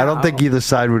that. No. I don't think either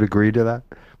side would agree to that.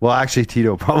 Well, actually,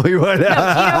 Tito probably would. No, Tito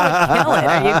would kill it.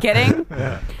 Are you kidding?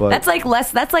 But That's like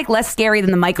less scary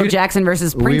than the Michael Jackson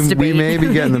versus Prince we debate. may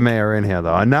be getting the mayor in here,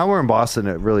 though. And now we're in Boston.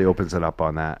 It really opens it up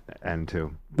on that end,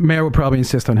 too. The mayor would probably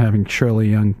insist on having Shirley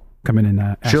Young come in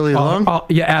and Shirley Long?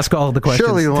 ask all the questions.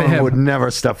 Shirley to Long him. would never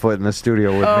step foot in the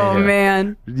studio with me. Oh, here.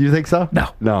 man. You think so?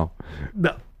 No.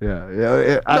 Yeah.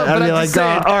 but I'd be I'm like, just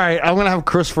saying- all right, I'm going to have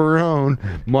Chris Verone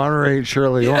moderate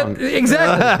Shirley Long.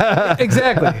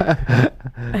 Exactly.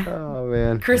 Oh,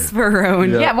 man. Chris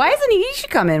Verone. Yeah. Yeah, why isn't he? He should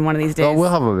come in one of these days. Oh, we'll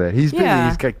have a bit. He's busy.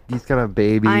 Yeah. He's got a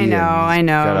baby. I know, and he's I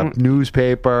know. got a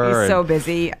newspaper. He's and so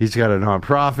busy. He's got a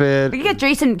nonprofit. We could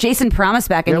get Jason Promise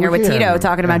back in Yeah, here we with can. Tito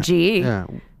talking about GE. Yeah.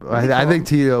 I think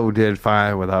Tito did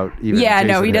fine without even. Yeah,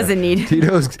 no, Jason he here.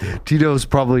 doesn't need- Tito's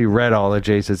probably read all of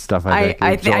Jason's stuff. I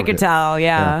I could tell.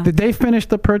 Yeah. Did they finish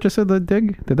the purchase of the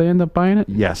dig? Did they end up buying it?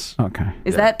 Yes. Okay.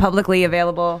 Is that publicly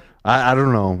available? I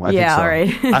don't know. I think so. All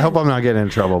right. I hope I'm not getting in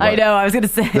trouble. I but know. I was going to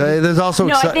say. There's also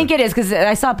No, I think it is because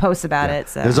I saw posts about it.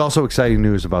 So. There's also exciting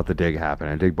news about the dig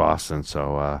happening, Dig Boston.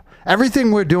 So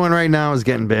everything we're doing right now is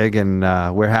getting big, and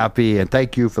we're happy. And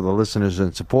thank you for the listeners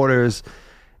and supporters,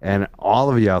 and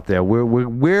all of you out there.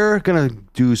 We're gonna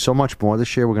do so much more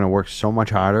this year. We're gonna work so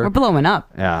much harder. We're blowing up.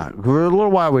 Yeah, for a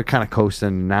little while we're kind of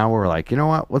coasting. Now we're like, you know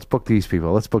what? Let's book these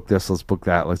people. Let's book this. Let's book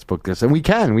that. Let's book this, and we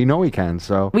can. We know we can.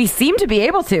 So We seem to be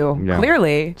able to. Yeah.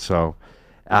 Clearly. So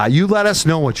you let us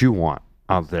know what you want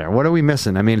out there. What are we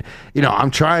missing? I mean, I'm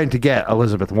trying to get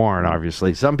Elizabeth Warren,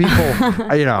 obviously. Some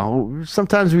people,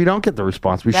 sometimes we don't get the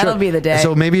response. We That'll should. be the day.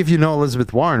 So maybe if you know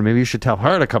Elizabeth Warren, maybe you should tell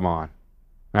her to come on,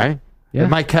 right? Yeah.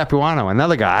 And Mike Capuano,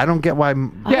 another guy. I don't get why.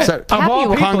 Yeah, of all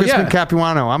people, Congressman yeah.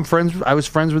 Capuano. I was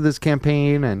friends with his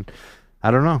campaign, and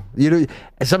I don't know.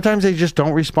 Sometimes they just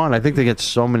don't respond. I think they get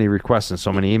so many requests and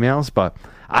so many emails, but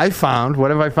I found,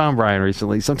 what have I found, Brian,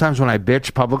 recently? Sometimes when I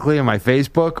bitch publicly on my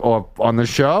Facebook or on the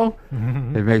show,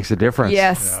 it makes a difference.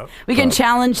 Yes. We can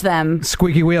challenge them.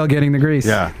 Squeaky wheel getting the grease.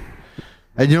 Yeah.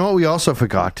 And you know what we also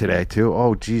forgot today, too?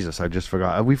 Oh, Jesus, I just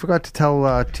forgot. We forgot to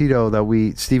tell Tito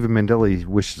that Stephen Mandilli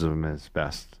wishes him his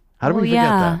best. How did we forget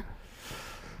that?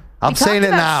 I'm saying it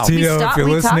now. Tito, if you're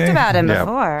We listening. talked about him Yeah.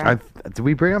 before. Did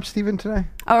we bring up Stephen today?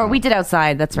 Oh, we did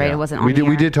outside. That's right. Yeah. It wasn't on We did. here.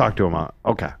 We did talk to him.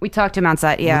 Okay. We talked to him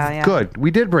outside. Yeah. Good.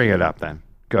 We did bring it up then.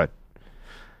 Good.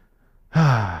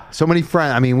 So many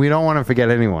friends. I mean, we don't want to forget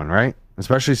anyone, right?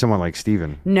 Especially someone like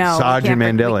Stephen. No. Sergeant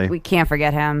Mandilli. We can't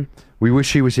forget him. We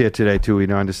wish he was here today too. We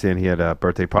don't understand he had a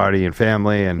birthday party and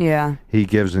family, and Yeah. he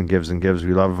gives and gives and gives.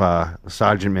 We love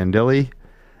Sergeant Mandilli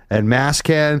and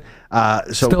Mascan.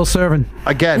 Still serving.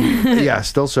 Again, yeah,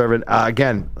 still serving.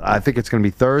 Again, I think it's going to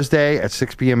be Thursday at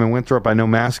 6 p.m. in Winthrop. I know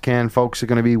Mascan folks are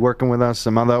going to be working with us,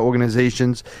 some other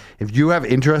organizations. If you have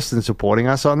interest in supporting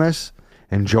us on this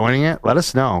and joining it, let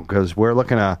us know, because we're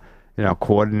looking to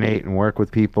coordinate and work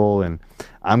with people. And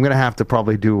I'm going to have to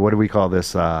probably do, what do we call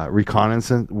this,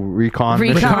 reconnaissance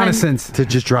to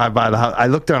just drive by the house. I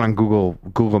looked down on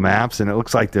Google Maps, and it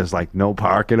looks like there's like no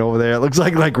parking over there. It looks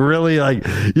like really like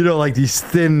these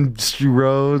thin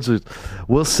roads.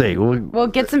 We'll see. We'll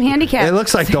get some handicaps. It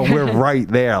looks like though we're right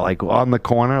there, like on the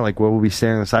corner, like where we'll be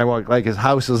standing on the sidewalk. Like his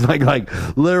house is like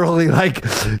literally like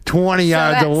 20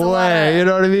 yards away. You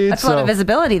know what I mean? That's a lot of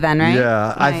visibility then, right?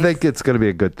 Yeah, Nice. I think it's going to be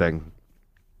a good thing.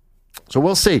 So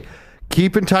we'll see.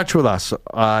 Keep in touch with us.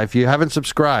 If you haven't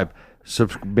subscribed,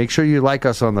 make sure you like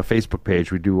us on the Facebook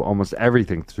page. We do almost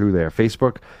everything through there.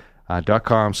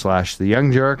 Facebook.com/The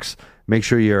Young Jerks. Make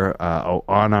sure you're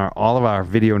on all of our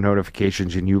video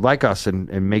notifications, and you like us, and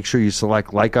make sure you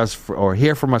select like us or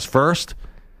hear from us first.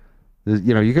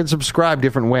 You can subscribe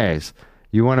different ways.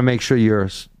 You want to make sure you're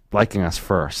liking us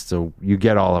first, so you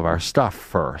get all of our stuff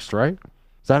first, right?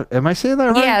 Am I saying that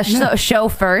right? Yeah, show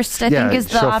first, I think is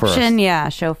the option. First. Yeah,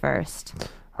 show first.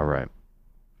 All right.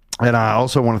 And I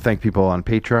also want to thank people on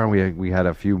Patreon. We had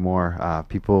a few more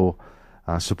people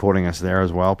supporting us there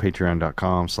as well.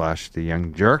 Patreon.com/The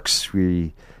Young Jerks.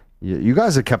 You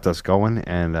guys have kept us going,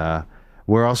 and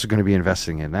we're also going to be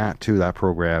investing in that too, that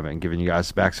program, and giving you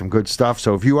guys back some good stuff.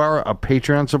 So if you are a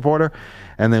Patreon supporter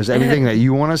and there's anything that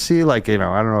you want to see, like, I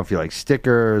don't know if you like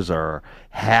stickers or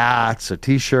hats or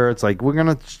t-shirts, like, we're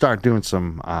going to start doing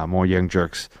some more Young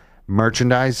Jerks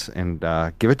merchandise and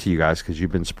give it to you guys, because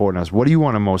you've been supporting us. What do you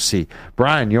want to most see?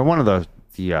 Brian, you're one of the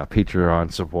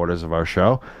Patreon supporters of our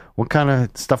show. What kind of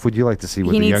stuff would you like to see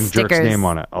with the Young Jerks name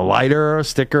on it? A lighter,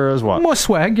 stickers, what? More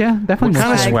swag, yeah, definitely. What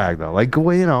more kind of swag though? Like,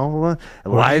 a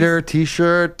lighter,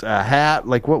 t-shirt, a hat.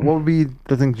 Like, what would be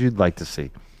the things you'd like to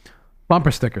see?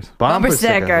 Bumper stickers. Bumper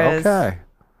stickers. Okay.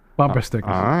 Bumper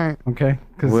stickers. All right. Okay,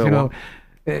 because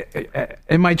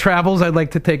in my travels, I'd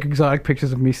like to take exotic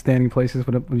pictures of me standing places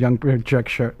with a young jerk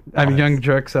shirt. Young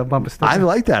jerks bumper sticker. I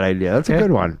like that idea. That's a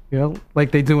good one. You know,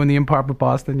 like they do in the Empire of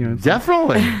Boston. You know,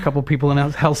 Definitely. a couple people in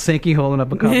Helsinki holding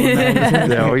up a couple of medals.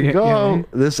 There we go.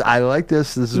 I like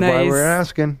this. This is why we're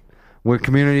asking. We're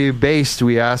community based.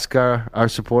 We ask our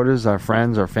supporters, our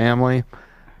friends, our family.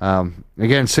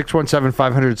 Again,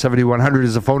 617-500-7100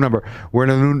 is the phone number. We're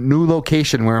in a new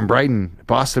location. We're in Brighton,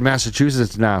 Boston,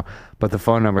 Massachusetts now, but the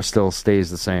phone number still stays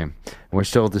the same. And we're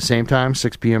still at the same time,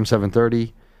 6 p.m.,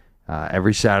 7:30.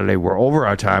 Every Saturday. We're over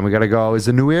our time. We got to go. Is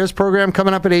the New Year's program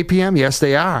coming up at 8 p.m.? Yes,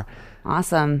 they are.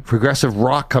 Awesome. Progressive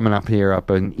rock coming up here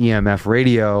up on EMF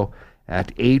Radio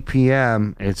at 8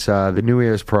 p.m. It's the New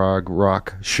Year's prog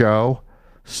rock show.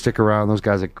 Stick around. Those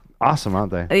guys are awesome,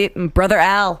 aren't they? Brother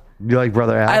Al. You like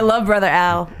Brother Al? I love Brother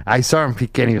Al. I saw him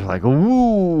peek in. He was like,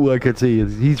 ooh, I could see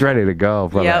he's ready to go,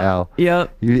 Brother Al.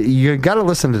 Yep. You got to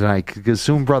listen tonight because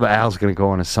soon Brother Al's going to go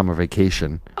on his summer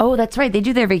vacation. Oh, that's right. They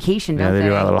do their vacation, don't they? Yeah, they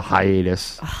do a little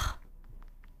hiatus.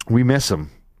 We miss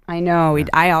him. I know.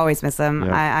 I always miss him.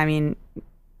 Yep. I mean,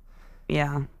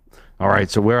 yeah. All right,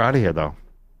 so we're out of here, though.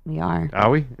 We are.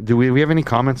 Are we? Do we have any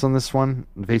comments on this one?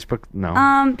 Facebook?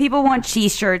 No. People want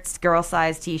T-shirts,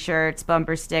 girl-size T-shirts,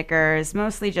 bumper stickers,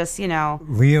 mostly just,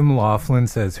 Liam Laughlin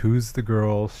says, "Who's the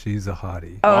girl? She's a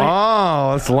hottie."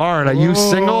 Oh, it's Lauren. Are you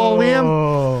single,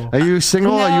 Liam? Are you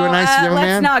single? No, Are you a nice young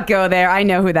man? Let's not go there. I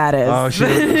know who that is. Oh,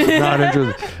 she's not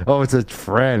interested. Oh, it's a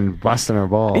friend busting her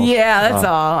balls. Yeah, that's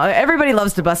all. Everybody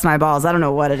loves to bust my balls. I don't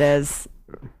know what it is,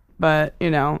 but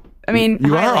I mean,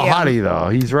 you are a hottie, though.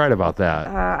 He's right about that.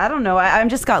 I don't know. I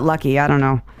just got lucky. I don't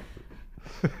know.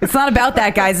 It's not about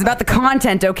that, guys. It's about the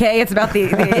content, okay? It's about the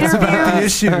It's about the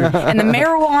issue. and the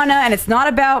marijuana, and it's not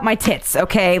about my tits,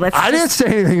 okay? I didn't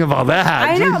say anything about that.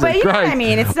 I know, Jesus but you know what I Christ.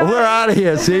 mean. It's not. We're out of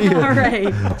here. See you. All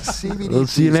right. We'll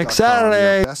see you next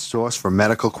Saturday. Your best source for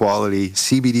medical quality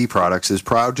CBD products is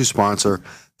proud to sponsor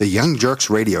the Young Jerks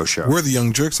Radio Show. We're the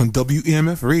Young Jerks on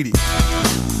WEMF Radio.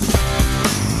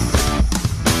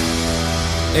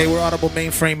 Hey, we're Audible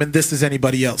Mainframe, and this is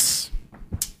Anybody Else.